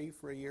them free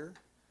for a year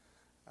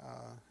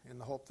in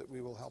the hope that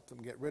we will help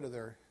them get rid of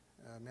their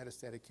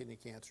metastatic kidney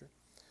cancer.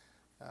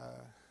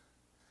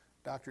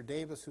 Dr.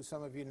 Davis, who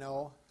some of you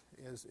know,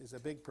 is a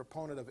big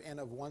proponent of N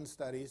of 1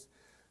 studies,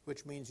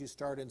 which means you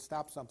start and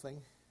stop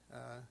something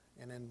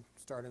and then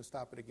start and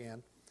stop it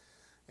again.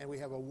 And we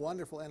have a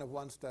wonderful N of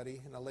 1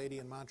 study in a lady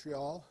in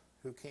Montreal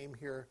who came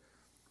here,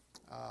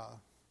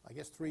 I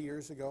guess 3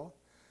 years ago,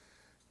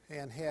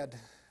 and had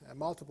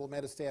multiple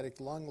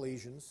metastatic lung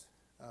lesions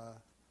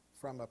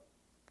from a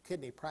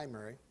kidney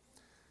primary.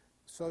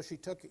 So she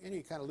took, and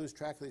you kind of lose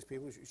track of these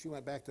people. She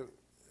went back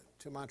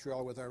to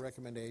Montreal with our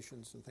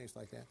recommendations and things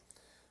like that.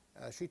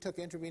 She took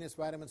intravenous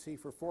vitamin C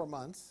for 4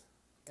 months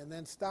and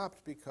then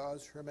stopped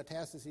because her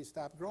metastases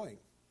stopped growing.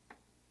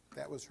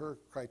 That was her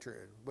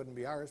criteria. It wouldn't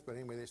be ours, but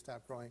anyway, they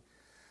stopped growing.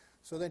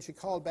 So then she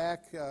called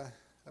back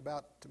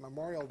about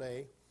Memorial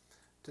Day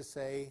to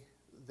say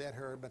that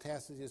her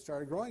metastases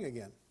started growing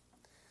again.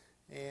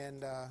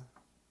 And,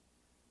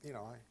 you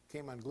know, I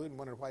came unglued and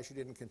wondered why she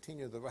didn't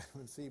continue the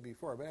vitamin C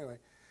before. But anyway,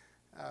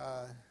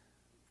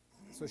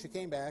 so she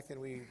came back and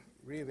we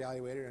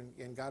reevaluated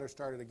and got her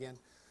started again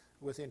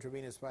with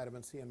intravenous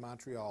vitamin C in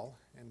Montreal.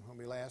 And when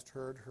we last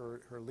heard,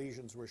 her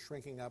lesions were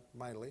shrinking up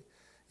mightily.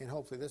 And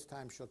hopefully this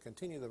time she'll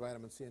continue the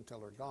vitamin C until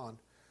they're gone,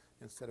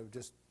 instead of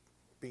just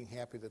being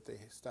happy that they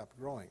stopped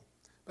growing.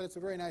 But it's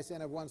a very nice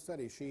N of 1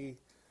 study. She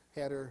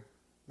had her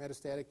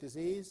metastatic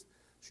disease.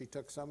 She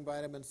took some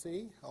vitamin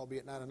C,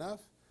 albeit not enough,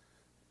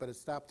 but it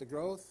stopped the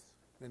growth.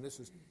 And this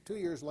is 2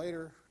 years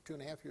later,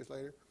 2.5 years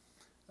later.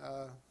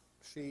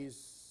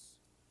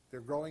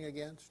 They're growing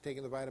again. She's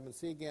taking the vitamin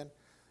C again,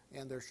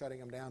 and they're shutting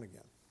them down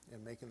again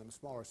and making them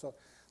smaller. So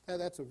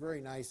that's a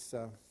very nice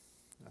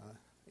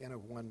N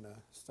of 1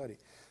 study.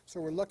 So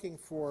we're looking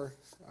for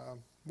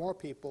more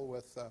people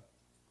with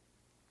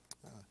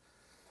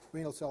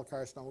renal cell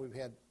carcinoma. We've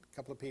had a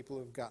couple of people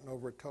who've gotten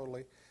over it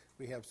totally.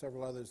 We have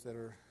several others that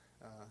are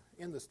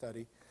in the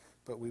study,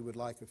 but we would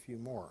like a few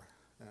more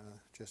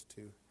just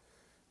to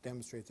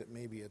demonstrate that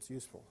maybe it's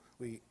useful.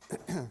 We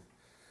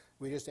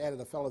we just added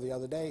a fellow the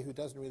other day who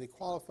doesn't really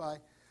qualify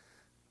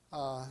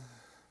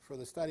for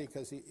the study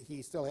because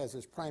he still has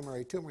his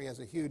primary tumor. He has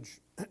a huge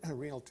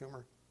renal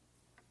tumor,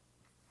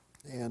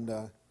 and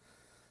I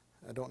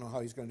don't know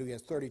how he's going to do. He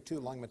has 32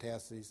 lung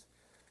metastases,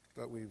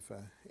 but we've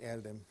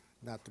added him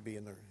not to be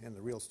in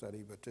the real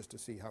study, but just to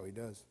see how he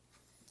does.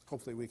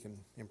 Hopefully we can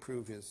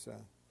improve his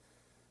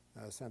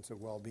sense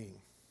of well-being.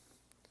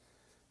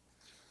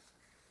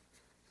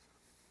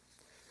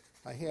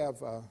 I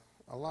have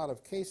a lot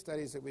of case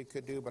studies that we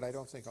could do, but I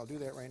don't think I'll do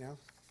that right now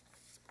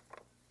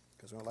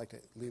because I'd like to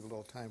leave a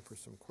little time for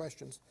some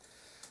questions.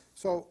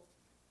 So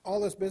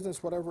all this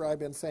business, whatever I've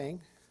been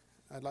saying,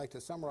 I'd like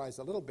to summarize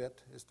a little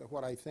bit as to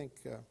what I think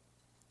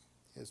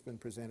has been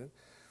presented.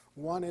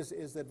 One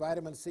is that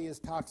vitamin C is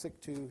toxic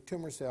to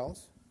tumor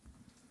cells.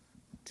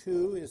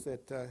 2 is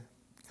that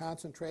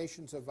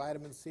concentrations of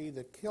vitamin C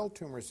that kill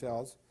tumor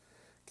cells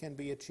can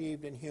be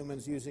achieved in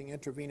humans using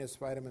intravenous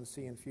vitamin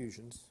C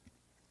infusions.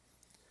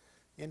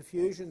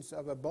 Infusions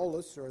of a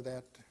bolus, or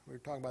that, we're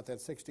talking about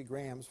that 60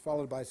 grams,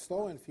 followed by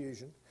slow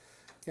infusion,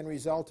 can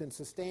result in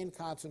sustained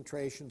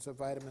concentrations of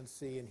vitamin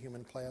C in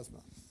human plasma.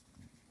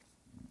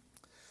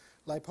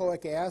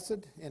 Lipoic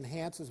acid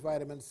enhances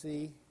vitamin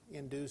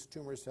C-induced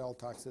tumor cell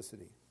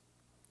toxicity.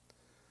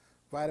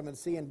 Vitamin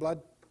C in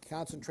blood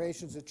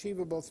concentrations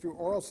achievable through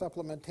oral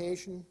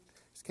supplementation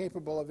is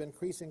capable of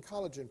increasing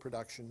collagen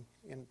production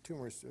in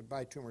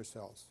by tumor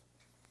cells.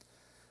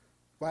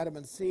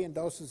 Vitamin C in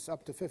doses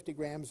up to 50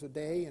 grams a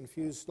day,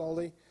 infused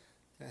slowly,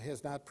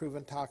 has not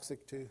proven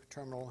toxic to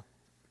terminal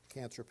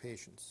cancer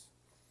patients.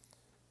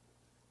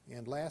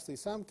 And lastly,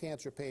 some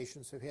cancer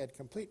patients have had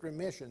complete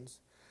remissions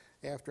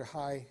after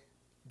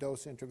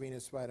high-dose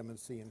intravenous vitamin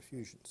C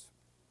infusions.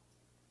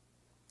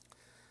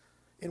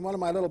 In one of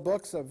my little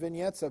books of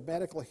vignettes of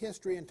medical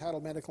history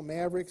entitled Medical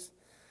Mavericks,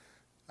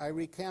 I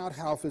recount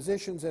how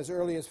physicians as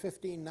early as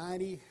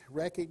 1590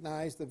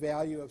 recognized the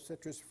value of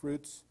citrus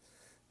fruits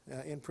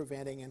in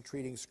preventing and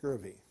treating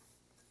scurvy.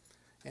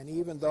 And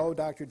even though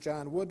Dr.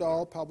 John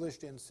Woodall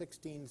published in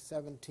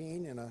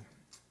 1617 in a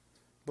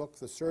book,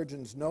 The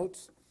Surgeon's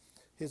Notes,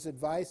 his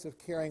advice of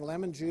carrying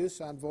lemon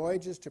juice on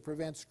voyages to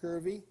prevent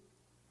scurvy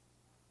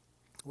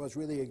was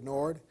really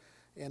ignored,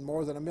 and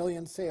more than 1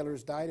 million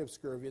sailors died of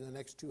scurvy in the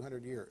next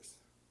 200 years.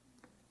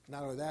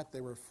 Not only that,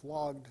 they were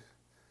flogged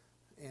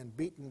and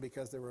beaten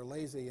because they were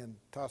lazy and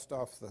tossed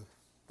off the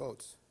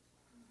boats.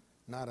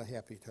 Not a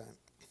happy time.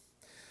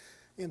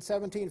 In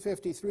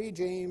 1753,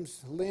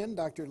 James Lind,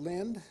 Dr.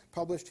 Lind,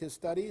 published his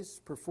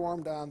studies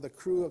performed on the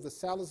crew of the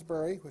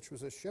Salisbury, which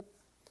was a ship,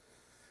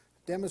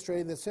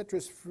 demonstrating that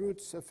citrus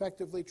fruits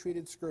effectively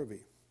treated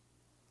scurvy.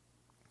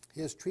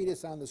 His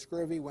treatise on the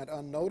scurvy went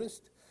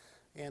unnoticed,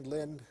 and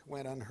Lind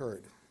went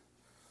unheard.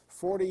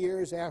 40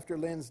 years after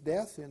Lind's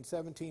death in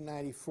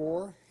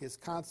 1794, his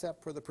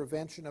concept for the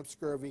prevention of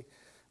scurvy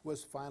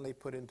was finally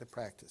put into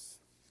practice.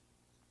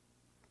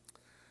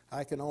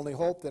 I can only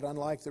hope that,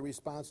 unlike the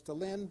response to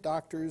Lind,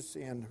 doctors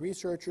and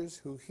researchers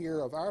who hear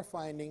of our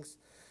findings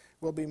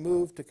will be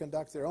moved to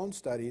conduct their own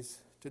studies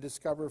to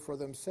discover for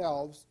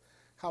themselves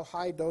how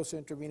high-dose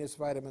intravenous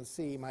vitamin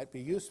C might be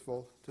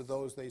useful to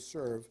those they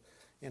serve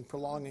in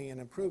prolonging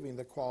and improving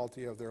the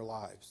quality of their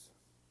lives.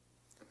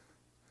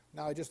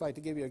 Now, I'd just like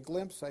to give you a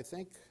glimpse, I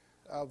think,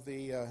 of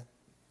the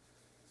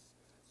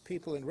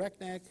people in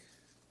Reknack,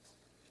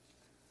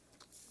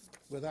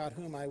 without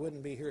whom I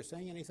wouldn't be here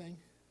saying anything.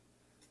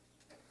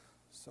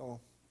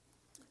 So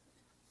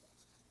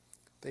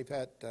they've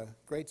had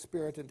great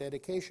spirit and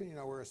dedication. You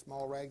know, we're a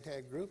small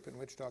ragtag group in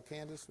Wichita,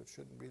 Kansas, which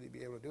shouldn't really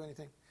be able to do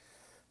anything.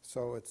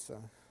 So it's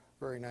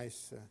very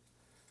nice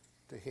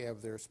to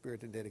have their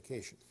spirit and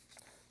dedication.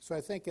 So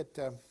I think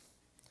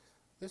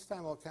this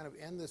time I'll kind of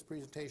end this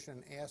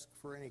presentation and ask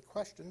for any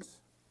questions,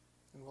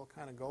 and we'll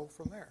kind of go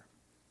from there.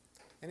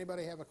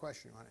 Anybody have a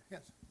question on it?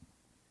 Yes.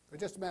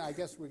 But just a minute, I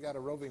guess we got a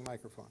roving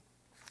microphone.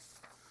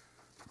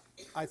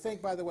 I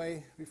think, by the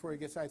way, before you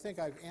get started, I think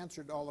I've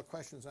answered all the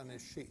questions on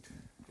this sheet.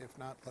 If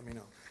not, let me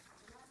know.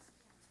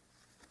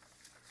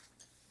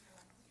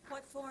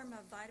 What form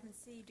of vitamin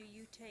C do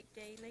you take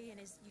daily, and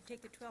you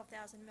take the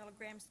 12,000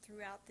 milligrams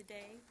throughout the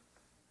day?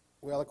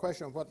 Well, the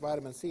question of what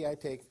vitamin C I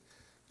take,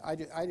 I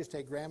just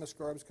take gram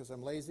ascorbs because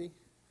I'm lazy,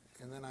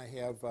 and then I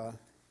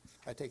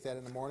take that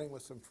in the morning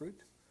with some fruit,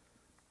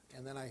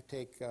 and then I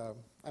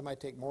might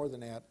take more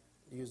than that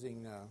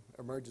using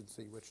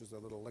Emergency, which is a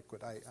little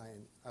liquid.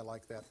 I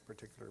like that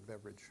particular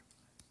beverage,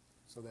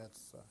 so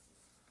that's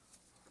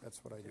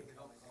what I do.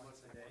 How much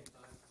a day?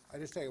 I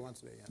just take it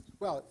once a day. Yes.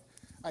 Well,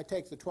 I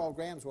take the 12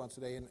 grams once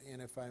a day,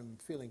 and if I'm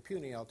feeling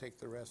puny, I'll take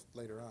the rest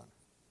later on.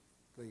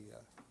 The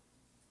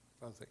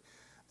other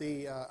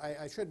thing.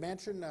 I should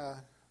mention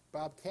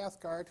Bob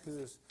Cathcart,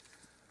 who's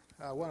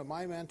one of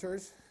my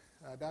mentors.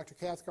 Dr.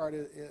 Cathcart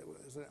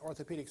is an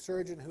orthopedic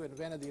surgeon who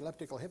invented the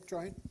elliptical hip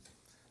joint.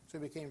 So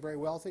he became very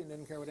wealthy and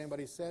didn't care what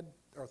anybody said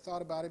or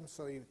thought about him,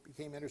 so he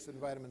became interested in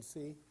vitamin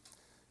C.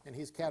 And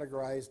he's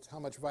categorized how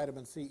much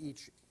vitamin C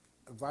each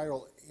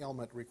viral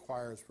ailment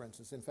requires. For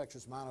instance,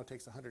 infectious mono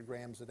takes 100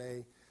 grams a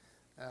day,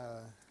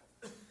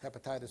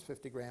 hepatitis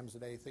 50 grams a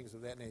day, things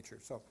of that nature.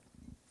 So,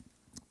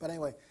 but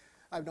anyway,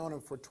 I've known him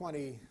for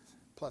 20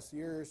 plus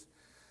years,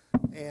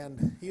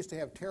 and he used to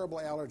have terrible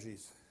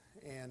allergies.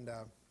 And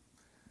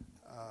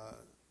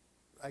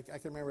I can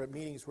remember at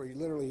meetings where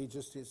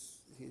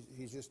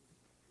he's just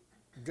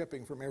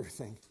dripping from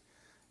everything.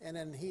 And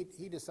then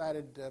he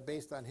decided,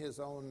 based on his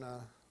own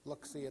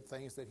look-see at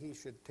things, that he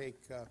should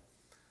take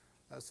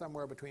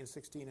somewhere between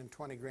 16 and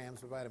 20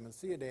 grams of vitamin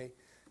C a day,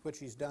 which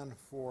he's done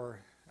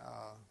for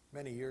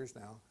many years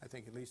now, I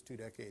think at least 2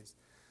 decades.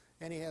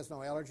 And he has no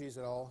allergies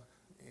at all,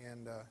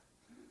 and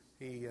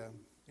I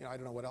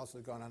don't know what else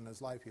has gone on in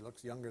his life. He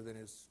looks younger than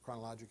his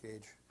chronologic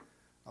age,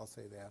 I'll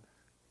say that.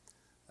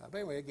 But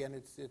anyway, again,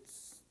 it's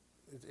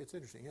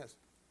interesting, yes.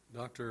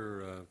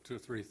 Doctor, 2 or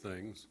 3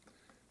 things.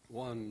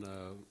 One,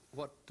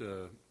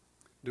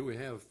 do we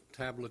have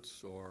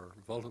tablets or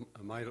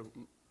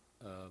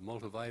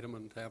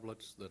multivitamin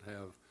tablets that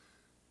have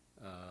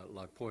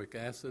lipoic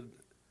acid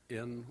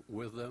in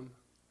with them?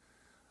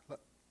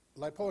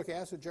 Lipoic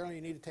acid generally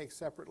you need to take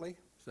separately.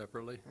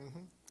 Separately?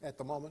 Mm-hmm. At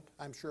the moment.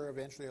 I'm sure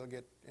eventually it'll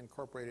get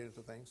incorporated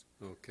into things.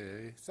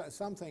 Okay. So,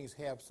 some things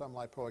have some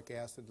lipoic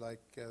acid,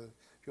 like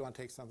if you want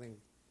to take something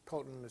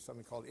potent, there's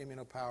something called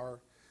immunopower,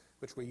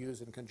 which we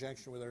use in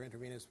conjunction with our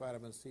intravenous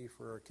vitamin C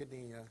for our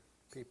kidney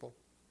people.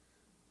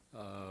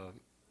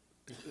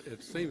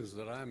 It seems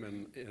that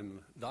I'm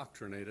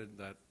indoctrinated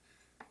that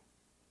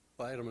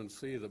vitamin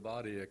C, the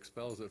body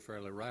expels it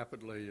fairly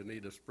rapidly. You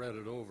need to spread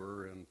it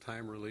over in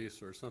time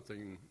release or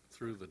something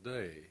through the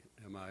day.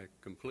 Am I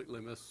completely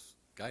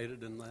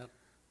misguided in that?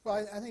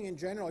 Well, I think in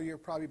general you're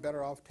probably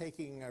better off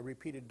taking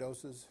repeated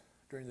doses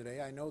during the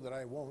day. I know that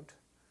I won't.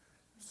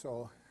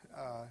 So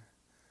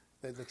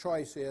the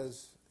choice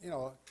is,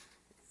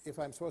 if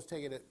I'm supposed to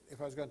take it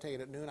if I was going to take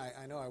it at noon,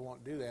 I know I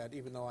won't do that,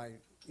 even though I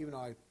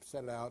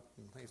set it out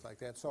and things like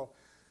that. So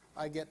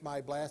I get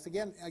my blast.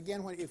 Again,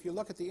 if you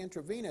look at the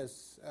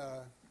intravenous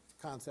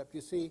concept,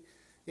 you see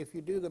if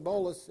you do the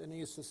bolus and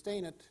you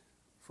sustain it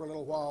for a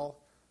little while,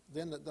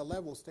 then the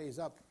level stays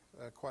up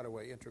quite a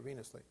way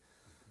intravenously.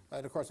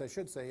 And of course, I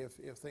should say,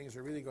 if things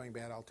are really going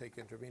bad, I'll take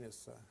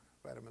intravenous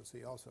vitamin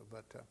C also.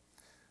 But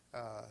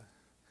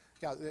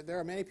yeah, there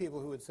are many people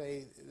who would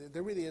say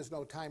there really is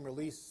no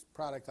time-release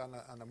product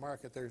on the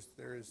market. There's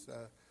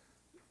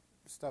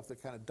stuff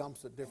that kind of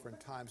dumps at different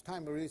times.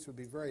 Time-release would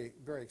be very,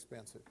 very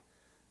expensive.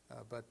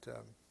 But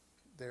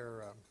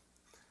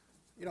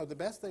you know, the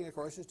best thing, of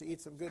course, is to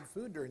eat some good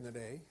food during the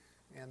day,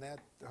 and that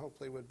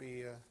hopefully would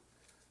be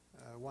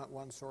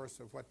one source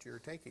of what you're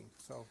taking.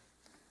 So.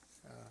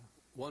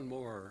 One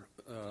more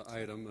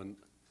item, and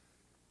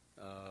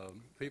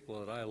people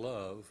that I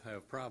love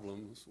have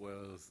problems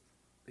with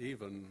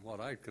even what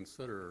I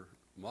consider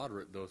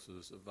moderate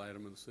doses of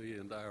vitamin C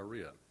and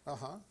diarrhea.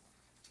 Uh-huh.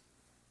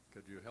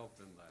 Could you help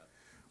in that?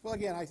 Well,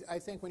 again, I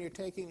think when you're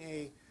taking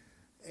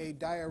a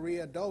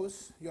diarrhea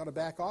dose, you ought to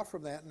back off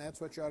from that, and that's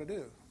what you ought to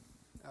do.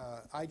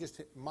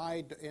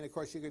 And of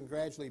course you can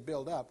gradually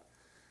build up.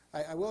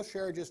 I will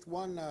share just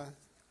one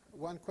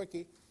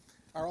quickie.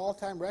 Our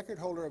all-time record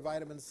holder of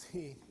vitamin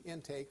C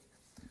intake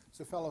is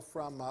a fellow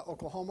from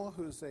Oklahoma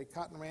who's a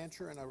cotton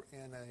rancher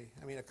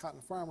a cotton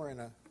farmer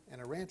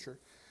and a rancher.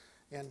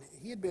 And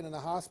he had been in the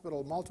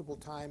hospital multiple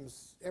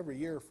times every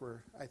year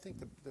for, I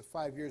think, the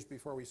 5 years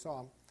before we saw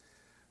him.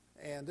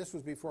 And this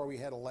was before we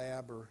had a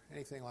lab or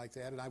anything like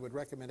that. And I would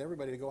recommend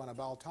everybody to go on a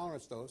bowel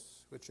tolerance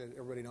dose, which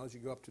everybody knows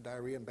you go up to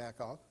diarrhea and back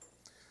off.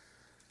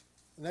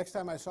 The next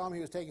time I saw him,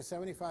 he was taking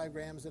 75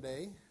 grams a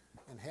day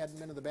and hadn't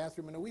been to the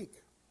bathroom in a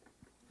week.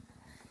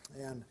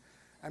 And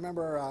I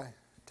remember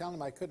telling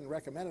him I couldn't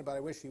recommend it, but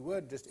I wish he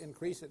would just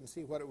increase it and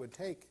see what it would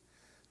take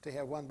to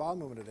have one bowel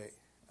movement a day.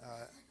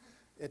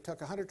 It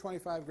took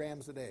 125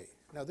 grams a day.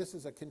 Now this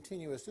is a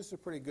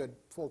pretty good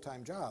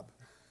full-time job.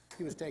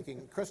 He was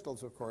taking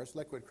crystals, of course,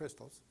 liquid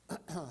crystals,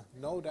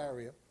 no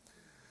diarrhea.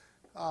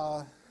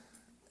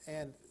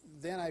 And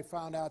then I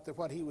found out that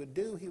what he would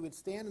do, he would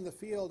stand in the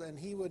field and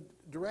he would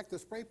direct the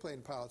spray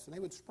plane pilots, and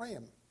they would spray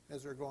him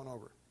as they're going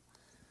over.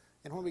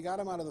 And when we got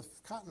him out of the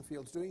cotton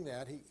fields doing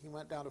that, he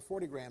went down to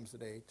 40 grams a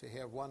day to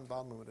have one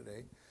bowel movement a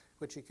day,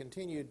 which he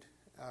continued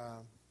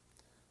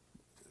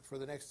for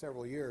the next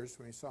several years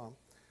when we saw him.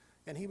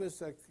 And he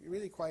was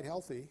really quite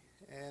healthy,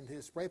 and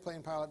his spray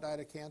plane pilot died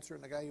of cancer,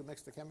 and the guy who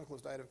mixed the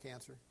chemicals died of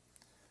cancer.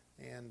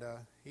 And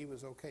he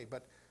was okay.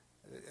 But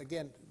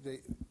again,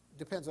 it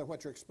depends on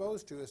what you're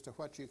exposed to as to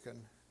what you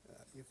can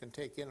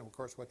take in, and of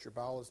course what your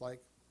bowel is like.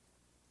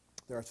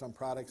 There are some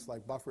products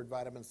like buffered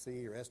vitamin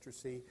C or ester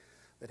C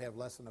that have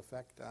less an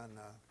effect on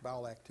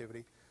bowel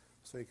activity,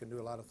 so you can do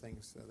a lot of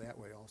things that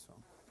way also.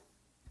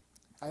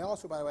 I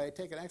also, by the way,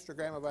 take an extra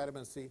gram of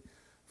vitamin C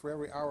for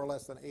every hour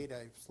less than 8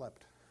 I've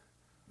slept.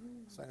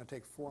 So I'm going to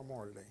take 4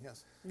 more today.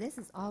 Yes? This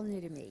is all new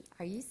to me.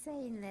 Are you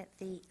saying that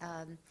the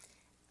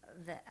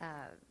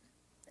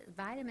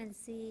vitamin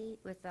C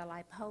with the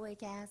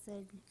lipoic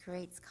acid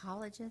creates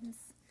collagens?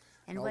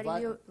 And No, what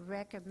do you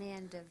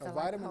recommend of the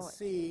vitamin lipoic?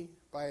 C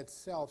by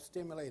itself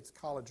stimulates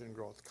collagen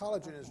growth.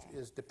 Collagen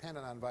is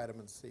dependent on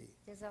vitamin C.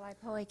 Does the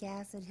lipoic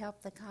acid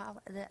help the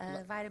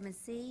vitamin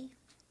C?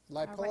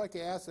 Lipoic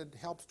acid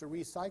helps to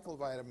recycle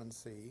vitamin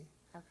C,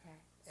 Okay.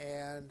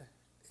 and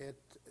it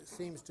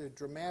seems to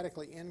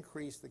dramatically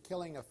increase the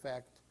killing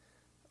effect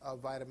of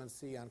vitamin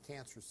C on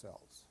cancer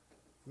cells.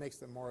 Makes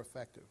them more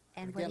effective.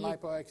 And Again,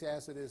 what do lipoic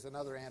acid is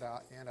another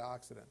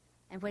antioxidant.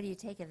 And what do you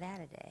take of that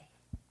a day?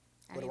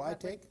 What do I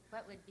take?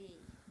 What would be?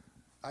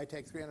 I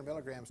take 300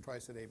 milligrams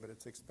twice a day, but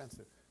it's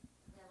expensive.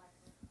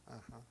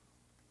 Uh-huh.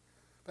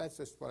 That's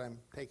just what I'm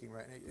taking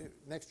right now.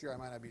 Next year I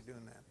might not be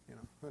doing that, you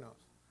know, who knows.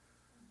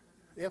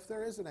 If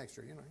there is an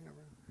extra, you know, you never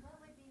know.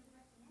 What would be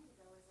recommended,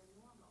 though, as a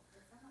normal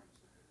for someone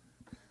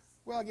should?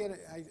 Well, again,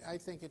 I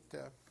think it,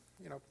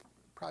 you know,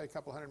 probably a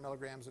couple hundred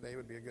milligrams a day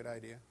would be a good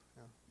idea,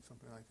 you know,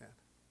 something like that.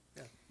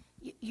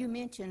 Yeah. You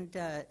mentioned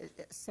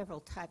several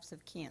types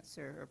of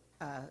cancer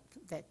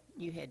that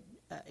you had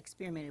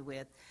experimented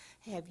with.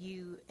 Have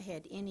you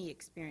had any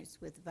experience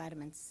with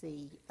vitamin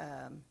C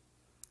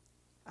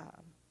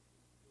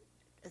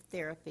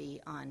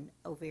therapy on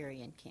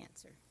ovarian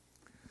cancer?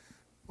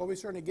 Well, we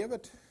certainly give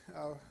it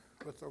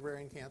with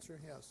ovarian cancer,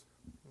 yes.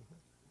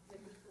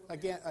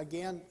 Mm-hmm.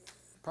 Again,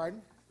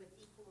 pardon? With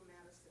equal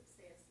amount of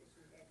success as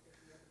you had with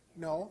the other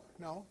cancer?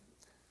 No.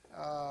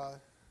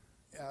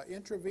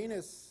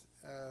 Intravenous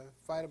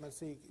vitamin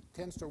C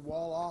tends to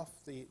wall off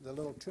the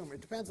little tumor.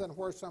 It depends on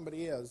where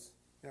somebody is,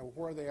 you know,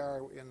 where they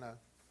are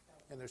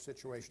in their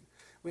situation.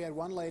 We had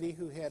one lady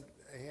who had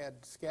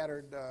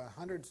scattered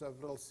hundreds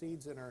of little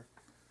seeds in her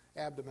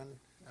abdomen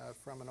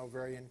from an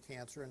ovarian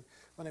cancer, and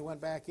when they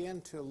went back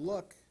in to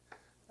look,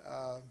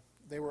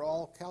 they were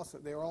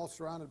all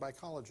surrounded by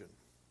collagen.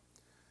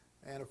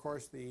 And of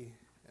course,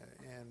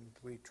 and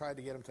we tried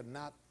to get them to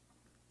not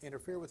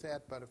interfere with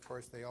that, but of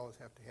course they always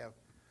have to have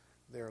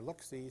their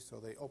look-see, so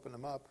they opened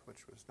them up,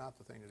 which was not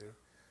the thing to do.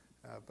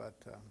 But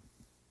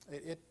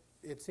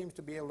it seems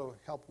to be able to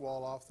help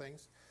wall off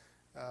things.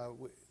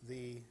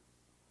 The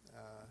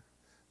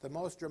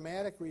most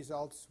dramatic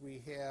results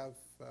we have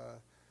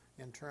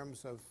in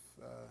terms of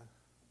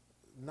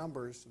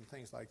numbers and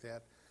things like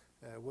that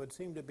would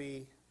seem to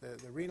be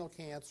the renal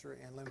cancer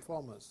and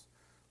lymphomas.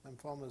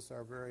 Lymphomas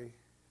are very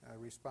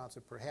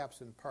responsive,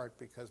 perhaps in part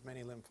because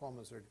many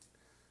lymphomas are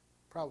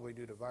probably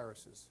due to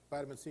viruses.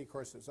 Vitamin C, of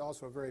course, is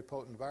also a very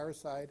potent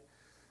viricide.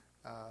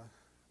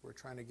 We're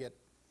trying to get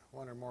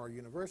one or more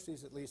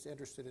universities at least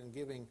interested in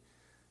giving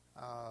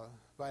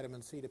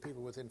vitamin C to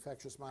people with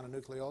infectious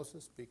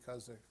mononucleosis,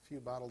 because a few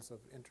bottles of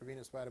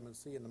intravenous vitamin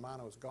C and the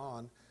mono is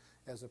gone,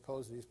 as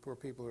opposed to these poor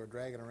people who are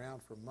dragging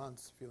around for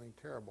months feeling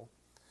terrible,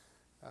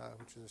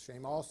 which is a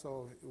shame.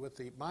 Also,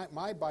 with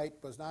my bite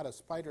was not a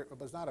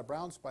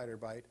brown spider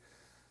bite,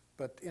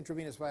 but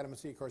intravenous vitamin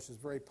C, of course, is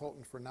very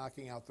potent for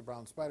knocking out the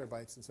brown spider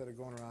bites instead of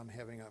going around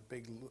having a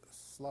big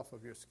slough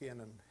of your skin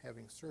and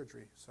having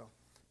surgery. So.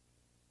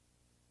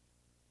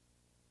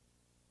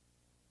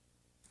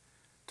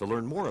 To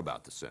learn more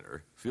about the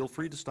center, feel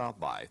free to stop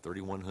by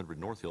 3100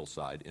 North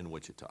Hillside in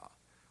Wichita,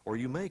 or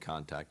you may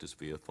contact us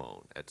via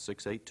phone at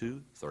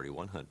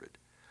 682-3100,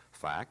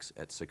 fax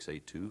at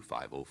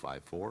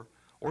 682-5054,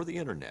 or the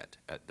internet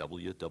at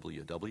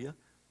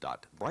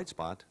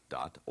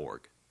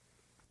www.brightspot.org.